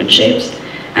lots of different shapes,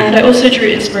 and I also drew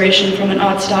inspiration from an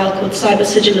art style called cyber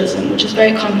sigilism, which is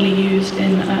very commonly used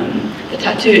in the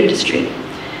tattoo industry.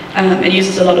 It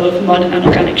uses a lot of modern and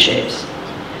organic shapes.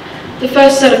 The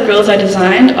first set of grills I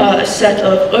designed are a set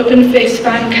of open-face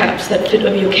fan caps that fit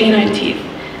over your canine teeth,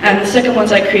 and the second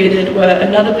ones I created were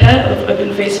another pair of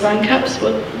open-face fan caps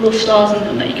with little stars in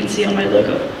them that you can see on my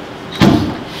logo.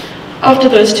 After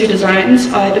those two designs,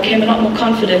 I became a lot more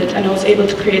confident and I was able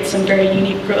to create some very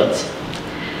unique grills.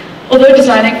 Although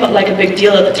designing felt like a big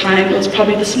deal at the time, it was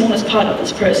probably the smallest part of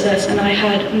this process, and I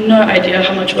had no idea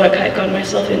how much work I had gotten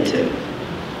myself into.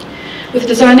 With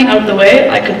designing out of the way,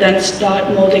 I could then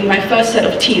start molding my first set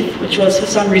of teeth, which was for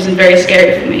some reason very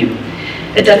scary for me.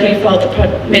 It definitely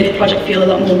made the project feel a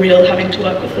lot more real, having to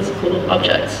work with physical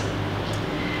objects.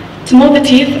 To mold the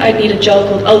teeth, I'd need a gel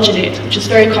called alginate, which is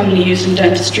very commonly used in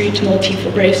dentistry to mold teeth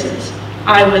for braces.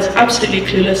 I was absolutely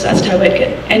clueless as to how I'd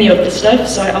get any of this stuff,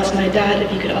 so I asked my dad if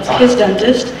he could ask his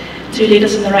dentist to lead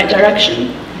us in the right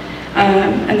direction.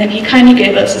 And then he kindly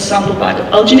gave us a sample bag of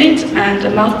alginate and a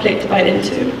mouth plate to bite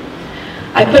into.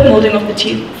 I put molding of the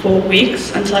teeth for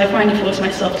weeks until I finally forced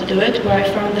myself to do it, where I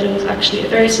found that it was actually a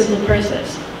very simple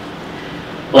process.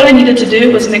 All I needed to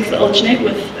do was mix the alginate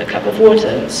with a cup of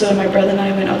water, so my brother and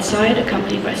I went outside,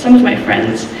 accompanied by some of my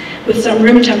friends, with some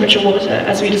room temperature water,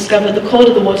 as we discovered the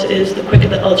colder the water is, the quicker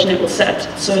the alginate will set,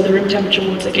 so the room temperature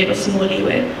water gave us some more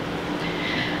leeway.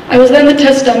 I was then the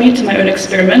test dummy to my own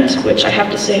experiment, which I have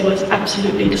to say was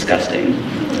absolutely disgusting.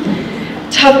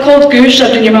 To have cold goo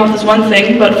shoved in your mouth is one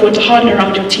thing, but for it to harden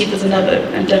around your teeth is another,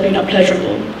 and definitely not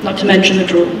pleasurable, not to mention the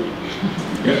drool.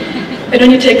 It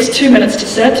only takes 2 minutes to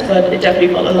set, but it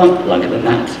definitely felt a lot longer than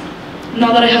that.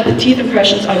 Now that I had the teeth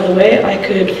impressions out of the way, I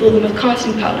could fill them with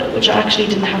casting powder, which I actually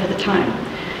didn't have at the time.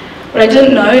 What I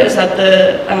didn't know is that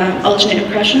the alternate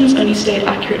impressions only stayed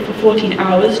accurate for 14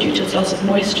 hours due to its loss of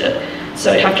moisture,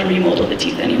 so I'd have to remodel the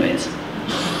teeth anyways.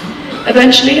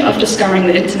 Eventually, after scouring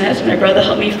the internet, my brother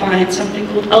helped me find something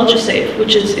called UltraSafe,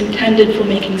 which is intended for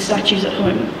making statues at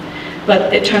home.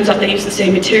 But it turns out they use the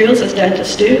same materials as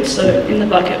dentists do, so in the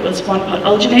bucket was 1 part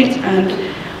alginate and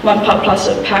 1 part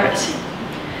plaster of Paris.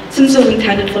 Since it was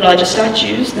intended for larger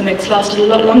statues, the mix lasted a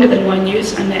lot longer than one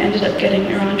use, and I ended up getting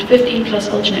around 15 plus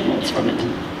alginate molds from it.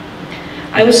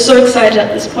 I was so excited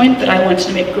at this point that I wanted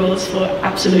to make grills for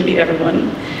absolutely everyone,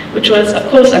 which was of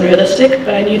course unrealistic,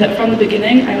 but I knew that from the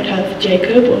beginning I would have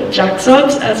Jacob or Jack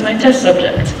Sobs as my test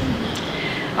subject.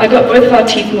 I got both of our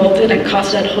teeth molded and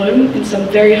cast at home in some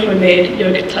very homemade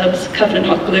yogurt tubs covered in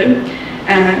hot glue,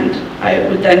 and I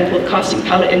would then pour casting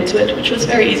powder into it, which was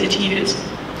very easy to use.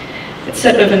 It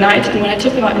set overnight, and when I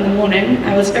took them out in the morning,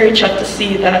 I was very chuffed to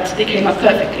see that they came out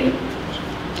perfectly.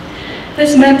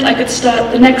 This meant I could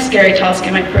start the next scary task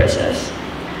in my process.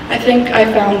 I think I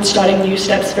found starting new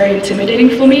steps very intimidating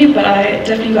for me, but I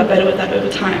definitely got better with that over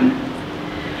time.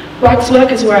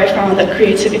 Waxwork is where I found that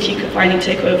creativity could finally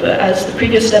take over, as the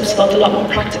previous steps felt a lot more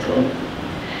practical.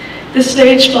 This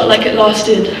stage felt like it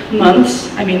lasted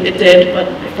months. I mean, it did, but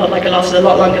it felt like it lasted a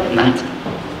lot longer than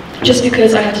that, just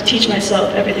because I had to teach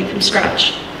myself everything from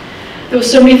scratch. There were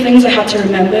so many things I had to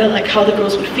remember, like how the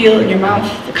grills would feel in your mouth,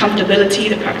 the comfortability,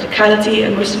 the practicality,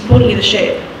 and most importantly, the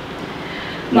shape.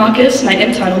 Marcus, my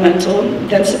internal mentor,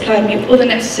 then supplied me with all the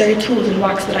necessary tools and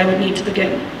wax that I would need to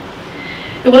begin.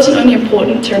 It wasn't only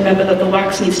important to remember that the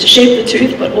wax needs to shape the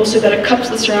tooth, but also that it cups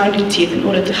the surrounding teeth in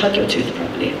order to hug your tooth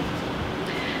properly.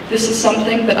 This is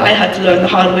something that I had to learn the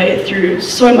hard way through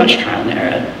so much trial and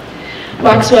error.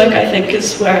 Waxwork, I think,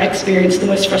 is where I experienced the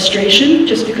most frustration,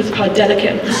 just because of how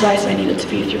delicate and precise I needed to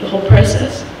be through the whole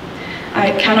process.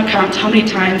 I cannot count how many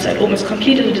times I'd almost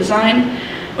completed a design,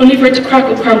 only for it to crack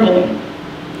or crumble.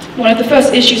 One of the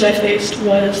first issues I faced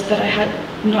was that I had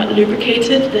not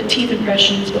lubricated the teeth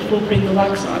impressions before putting the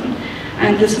wax on,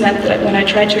 and this meant that when I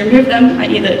tried to remove them, I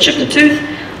either chipped a tooth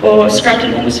or scrapped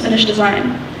an almost finished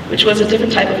design, which was a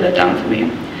different type of letdown for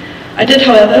me. I did,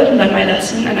 however, learn my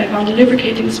lesson, and I found a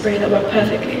lubricating spray that worked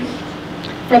perfectly.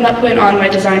 From that point on, my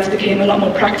designs became a lot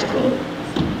more practical.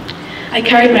 I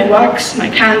carried my wax, my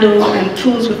candle, and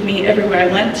tools with me everywhere I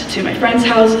went, to my friends'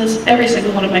 houses, every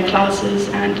single one of my classes,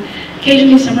 and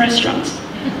occasionally some restaurants.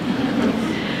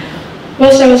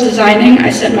 Whilst I was designing, I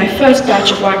sent my first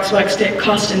batch of waxwork stick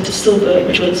cast into silver,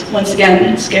 which was, once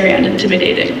again, scary and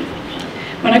intimidating.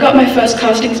 When I got my first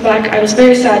castings back, I was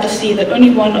very sad to see that only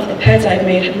one of the pairs I had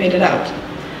made it out.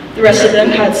 The rest of them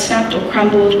had snapped or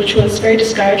crumbled, which was very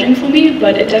discouraging for me,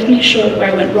 but it definitely showed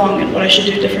where I went wrong and what I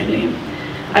should do differently.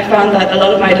 I found that a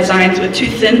lot of my designs were too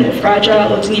thin or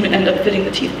fragile, or didn't even end up fitting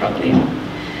the teeth properly.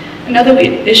 Another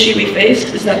issue we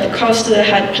faced is that the caster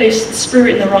had placed the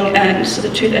sprue in the wrong end, so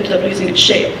the tooth ended up losing its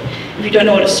shape. If you don't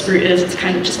know what a sprue is, it's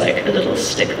kind of just like a little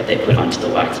stick that they put onto the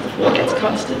wax before it gets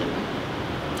casted.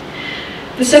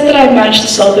 The set that I managed to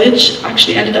salvage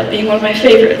actually ended up being one of my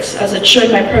favorites, as it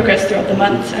showed my progress throughout the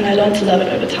months, and I learned to love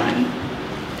it over time.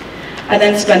 I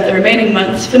then spent the remaining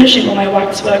months finishing all my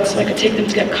waxwork so I could take them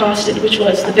to get casted, which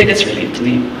was the biggest relief to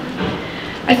me.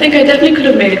 I think I definitely could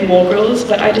have made more grills,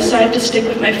 but I decided to stick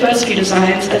with my first few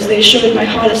designs as they showed my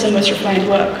hardest and most refined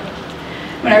work.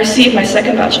 When I received my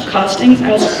second batch of castings,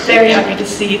 I was very happy to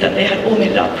see that they had all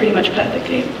made it out pretty much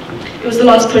perfectly. It was the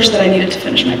last push that I needed to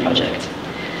finish my project.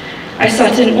 I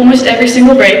sat in almost every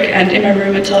single break and in my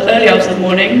room until early hours of the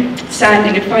morning,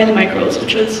 sanding and filing my grills,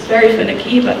 which was very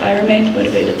finicky, but I remained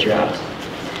motivated throughout.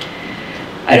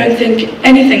 I don't think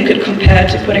anything could compare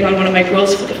to putting on one of my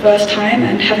grills for the first time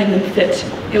and having them fit.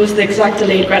 It was the exact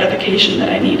delayed gratification that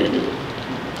I needed.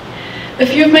 A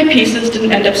few of my pieces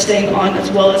didn't end up staying on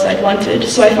as well as I'd wanted,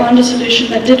 so I found a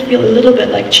solution that did feel a little bit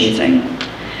like cheating.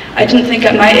 I didn't think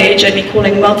at my age I'd be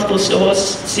calling multiple stores,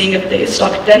 seeing if they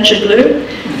stocked denture glue,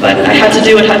 but I had to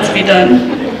do what had to be done.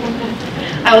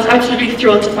 I was absolutely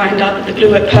thrilled to find out that the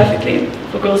glue worked perfectly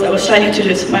for grills that were slightly too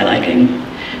loose for my liking.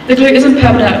 The glue isn't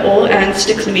permanent at all and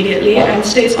sticks immediately and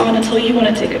stays on until you want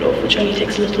to take it off, which only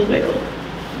takes a little wiggle.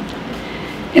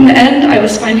 In the end, I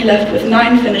was finally left with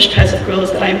 9 finished pairs of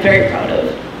grills that I am very proud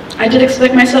of. I did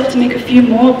expect myself to make a few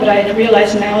more, but I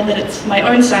realize now that it's my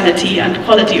own sanity and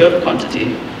quality over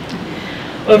quantity.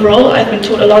 Overall, I've been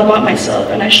taught a lot about myself,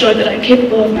 and I showed that I'm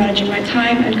capable of managing my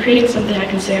time and creating something I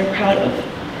can say I'm proud of.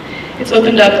 It's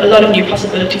opened up a lot of new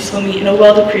possibilities for me in a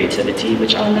world of creativity,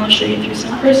 which I'll now show you through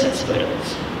some process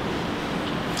photos.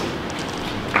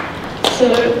 So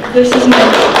this is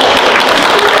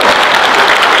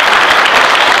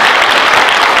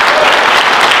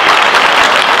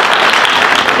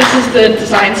the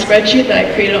design spreadsheet that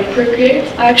I created on Procreate.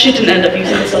 I actually didn't end up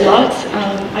using this a lot.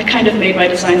 I kind of made my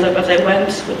designs up as I went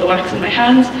with the wax in my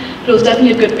hands, but it was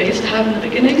definitely a good base to have in the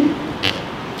beginning.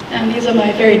 And these are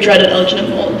my very dreaded alginate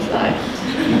molds.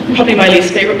 Probably my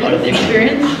least favorite part of the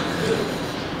experience.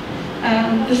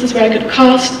 This is where I could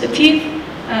cast the teeth.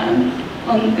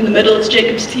 In the middle is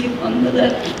Jacob's teeth, on the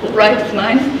left or right is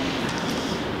mine.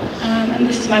 And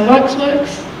this is my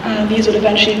waxworks. These would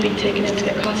eventually be taken in to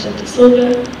get cast into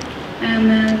silver. And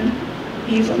then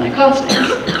these are my castings.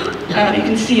 You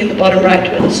can see in the bottom right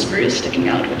where the sprue is sticking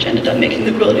out, which ended up making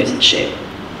the grill lose its shape.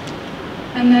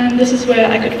 And then this is where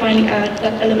I could finally add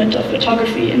that element of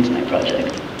photography into my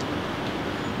project.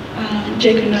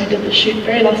 Jacob and I did the shoot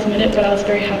very last minute, but I was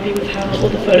very happy with how all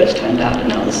the photos turned out,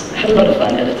 and I had a lot of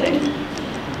fun editing.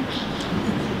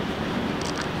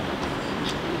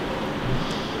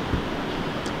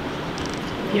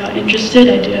 If you are interested,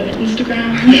 I do have an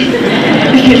Instagram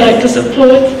if you'd like to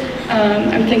support.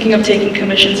 I'm thinking of taking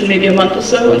commissions in maybe a month or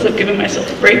so once I've given myself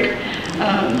a break.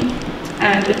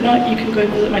 And if not, you can go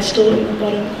visit my store in the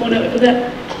bottom corner over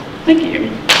there. Thank you.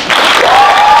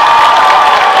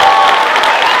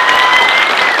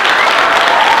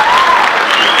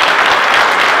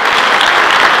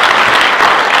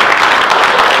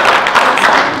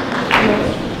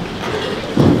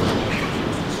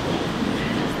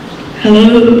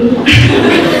 Hello.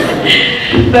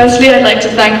 Firstly, I'd like to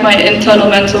thank my internal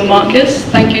mentor, Marcus.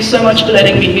 Thank you so much for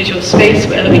letting me use your space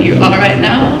wherever you are right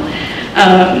now,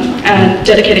 and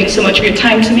dedicating so much of your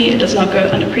time to me. It does not go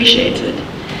unappreciated.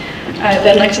 I'd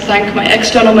then like to thank my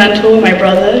external mentor, my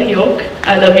brother, York.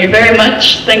 I love you very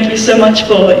much. Thank you so much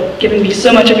for giving me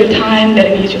so much of your time,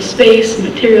 letting me use your space,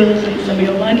 materials, and some of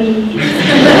your money.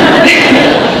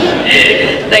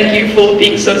 Thank you for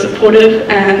being so supportive.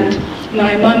 And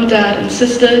my mum, dad, and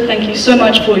sister, thank you so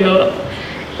much for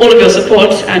all of your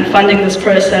support and funding this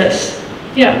process.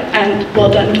 Yeah, and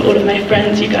well done to all of my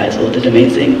friends. You guys all did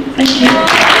amazing. Thank you.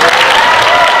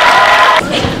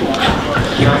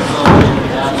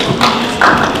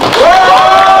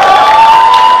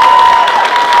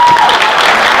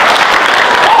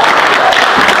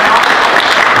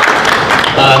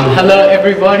 Hello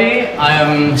everybody, I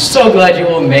am so glad you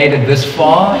all made it this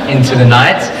far into the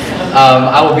night.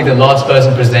 I will be the last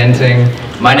person presenting.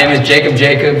 My name is Jacob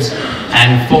Jacobs,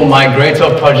 and for my Great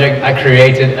Talk project I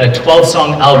created a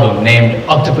 12-song album named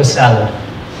Octopus Salad.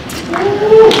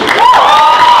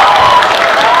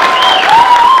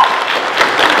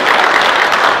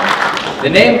 The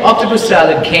name Octopus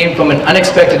Salad came from an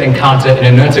unexpected encounter in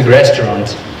a Nuremberg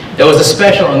restaurant. There was a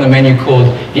special on the menu called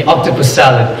the Octopus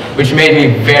Salad, which made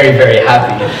me very, very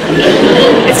happy.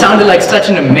 It sounded like such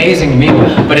an amazing meal,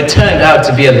 but it turned out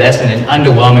to be a lesson in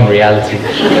underwhelming reality.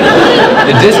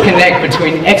 The disconnect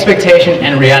between expectation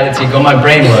and reality got my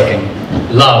brain working.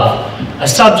 Love, a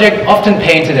subject often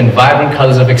painted in vibrant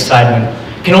colors of excitement,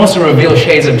 can also reveal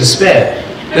shades of despair.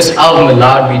 This album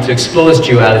allowed me to explore this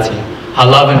duality, how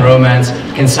love and romance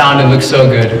can sound and look so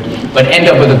good, but end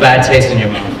up with a bad taste in your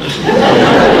mouth.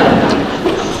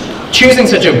 Choosing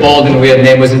such a bold and weird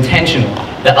name was intentional.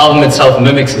 The album itself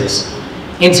mimics this.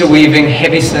 Interweaving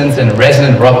heavy synths and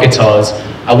resonant rock guitars,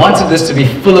 I wanted this to be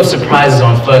full of surprises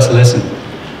on first listen.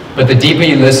 But the deeper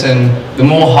you listen, the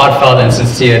more heartfelt and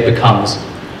sincere it becomes.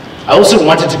 I also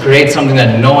wanted to create something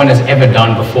that no one has ever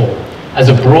done before. As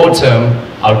a broad term,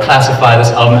 I would classify this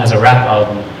album as a rap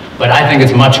album, but I think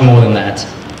it's much more than that.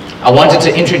 I wanted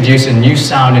to introduce a new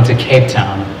sound into Cape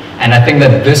Town, and I think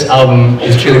that this album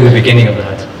is truly the beginning of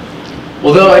that.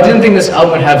 Although I didn't think this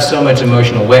album would have so much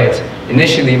emotional weight,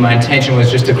 initially my intention was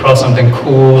just to cross something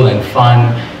cool and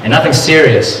fun, and nothing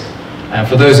serious. And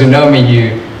for those who know me,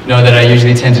 you know that I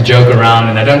usually tend to joke around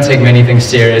and I don't take many things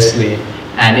seriously.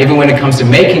 And even when it comes to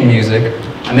making music,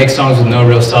 I make songs with no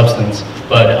real substance.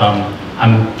 But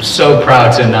I'm so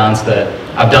proud to announce that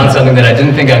I've done something that I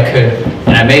didn't think I could,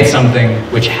 and I made something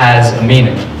which has a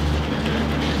meaning.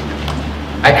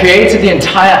 I created the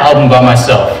entire album by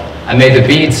myself. I made the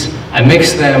beats, I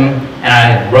mixed them, and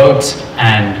I wrote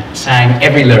and sang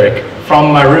every lyric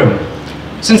from my room.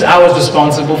 Since I was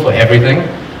responsible for everything,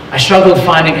 I struggled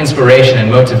finding inspiration and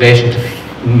motivation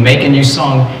to make a new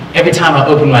song every time I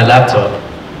opened my laptop.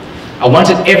 I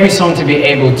wanted every song to be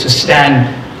able to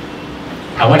stand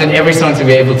I wanted every song to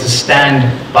be able to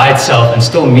stand by itself and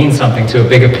still mean something to a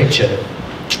bigger picture.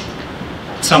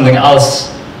 Something else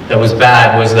that was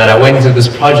bad was that I went into this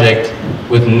project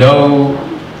with no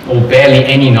or barely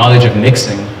any knowledge of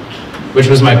mixing, which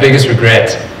was my biggest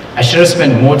regret. I should have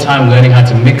spent more time learning how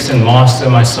to mix and master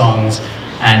my songs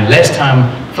and less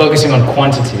time focusing on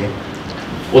quantity.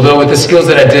 Although with the skills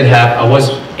that I did have, I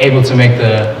was able to make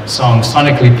the song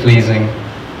sonically pleasing,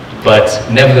 but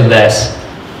nevertheless,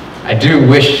 I do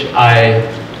wish I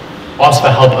asked for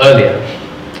help earlier.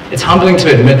 It's humbling to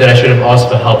admit that I should have asked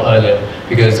for help earlier,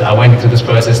 because I went into this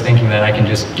process thinking that I can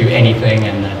just do anything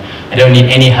and that I don't need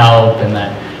any help and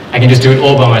that I can just do it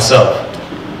all by myself.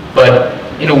 But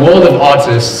in a world of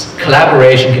artists,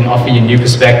 collaboration can offer you new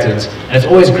perspectives, and it's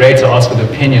always great to ask for the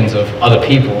opinions of other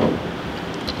people.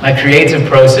 My creative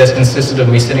process consisted of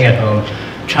me sitting at home,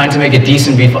 trying to make a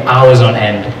decent beat for hours on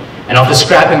end, and after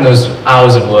scrapping those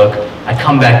hours of work, I'd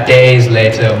come back days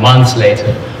later, months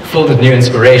later, filled with new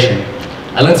inspiration.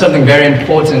 I learned something very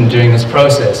important during this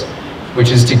process,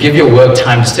 which is to give your work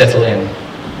time to settle in.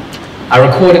 I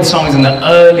recorded songs in the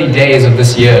early days of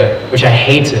this year, which I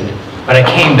hated, but I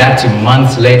came back to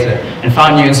months later and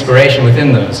found new inspiration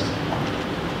within those.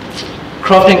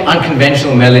 Crafting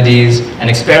unconventional melodies and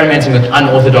experimenting with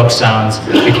unorthodox sounds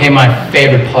became my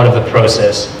favorite part of the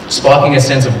process, sparking a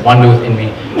sense of wonder within me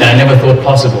that I never thought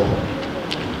possible.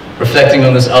 Reflecting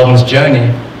on this album's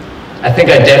journey, I think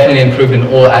I definitely improved in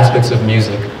all aspects of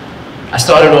music. I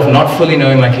started off not fully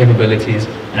knowing my capabilities,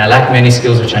 and I lacked many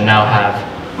skills which I now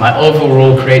have. My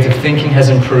overall creative thinking has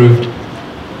improved,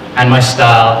 and my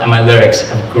style and my lyrics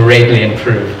have greatly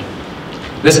improved.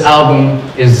 This album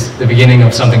is the beginning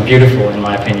of something beautiful, in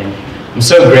my opinion. I'm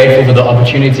so grateful for the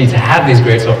opportunity to have these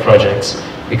great soft projects,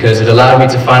 because it allowed me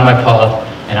to find my path,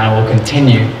 and I will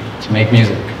continue to make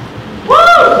music.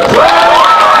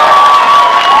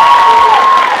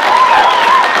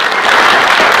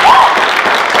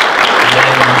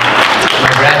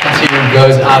 My gratitude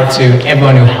goes out to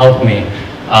everyone who helped me.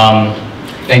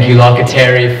 Thank you,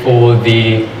 Terry, for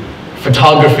the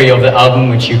photography of the album,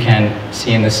 which you can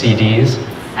see in the CDs.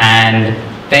 And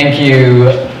thank you,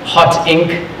 Hot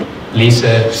Ink,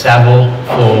 Lisa Saville,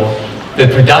 for the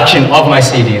production of my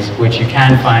CDs, which you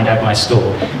can find at my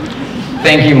store.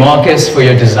 Thank you, Marcus, for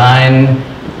your design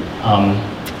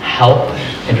help.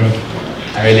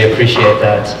 I really appreciate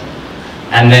that.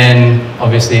 And then,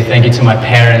 obviously, thank you to my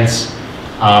parents.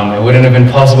 It wouldn't have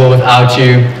been possible without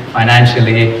you,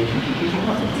 financially,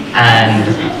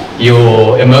 and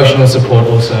your emotional support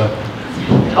also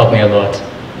helped me a lot.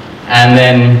 And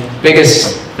then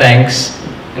biggest thanks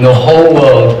in the whole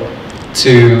world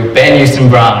to Ben Houston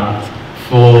Brown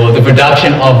for the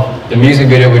production of the music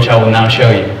video, which I will now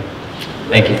show you.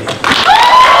 Thank you.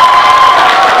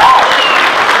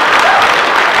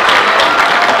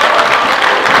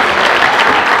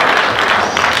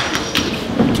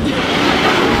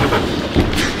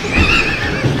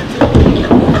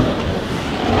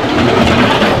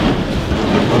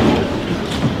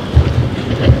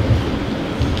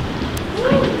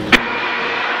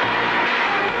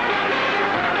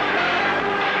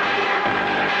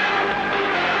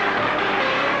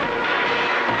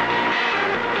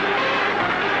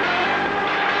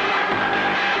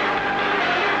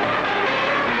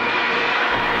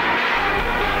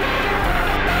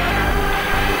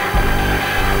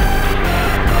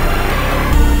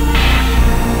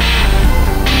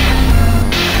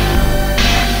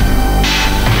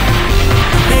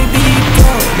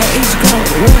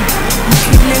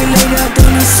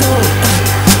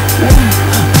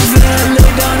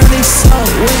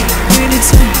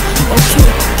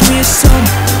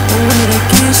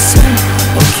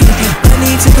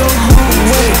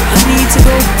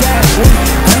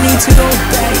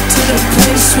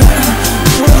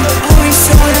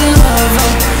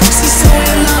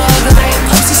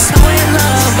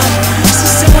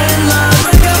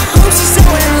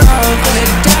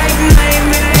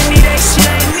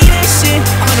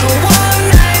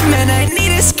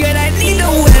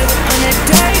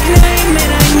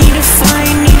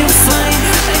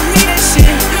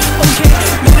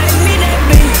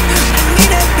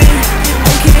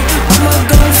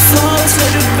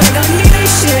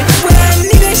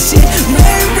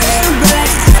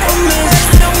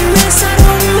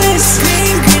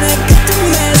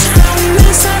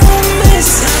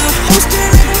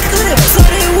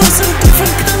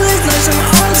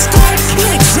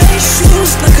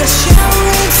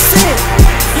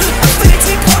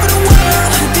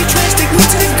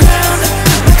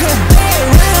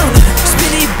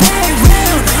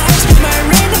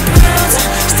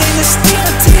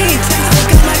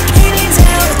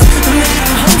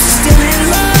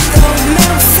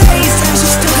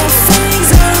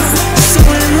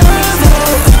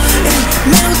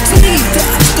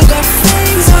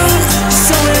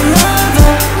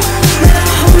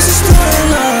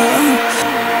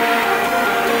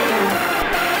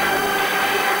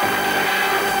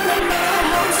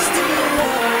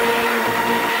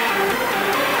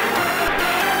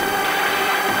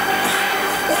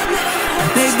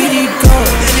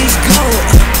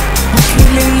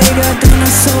 down my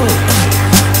soul.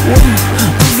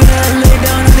 I'm finna lay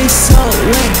down on this soul.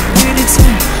 Wait, give it to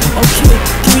me. Okay,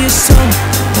 give me your soul.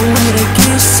 Wait, I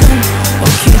give you some.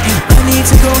 Okay, I need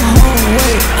to go home.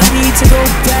 Wait, I need to go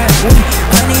back. Wait,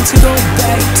 I need to go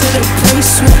back to the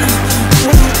place where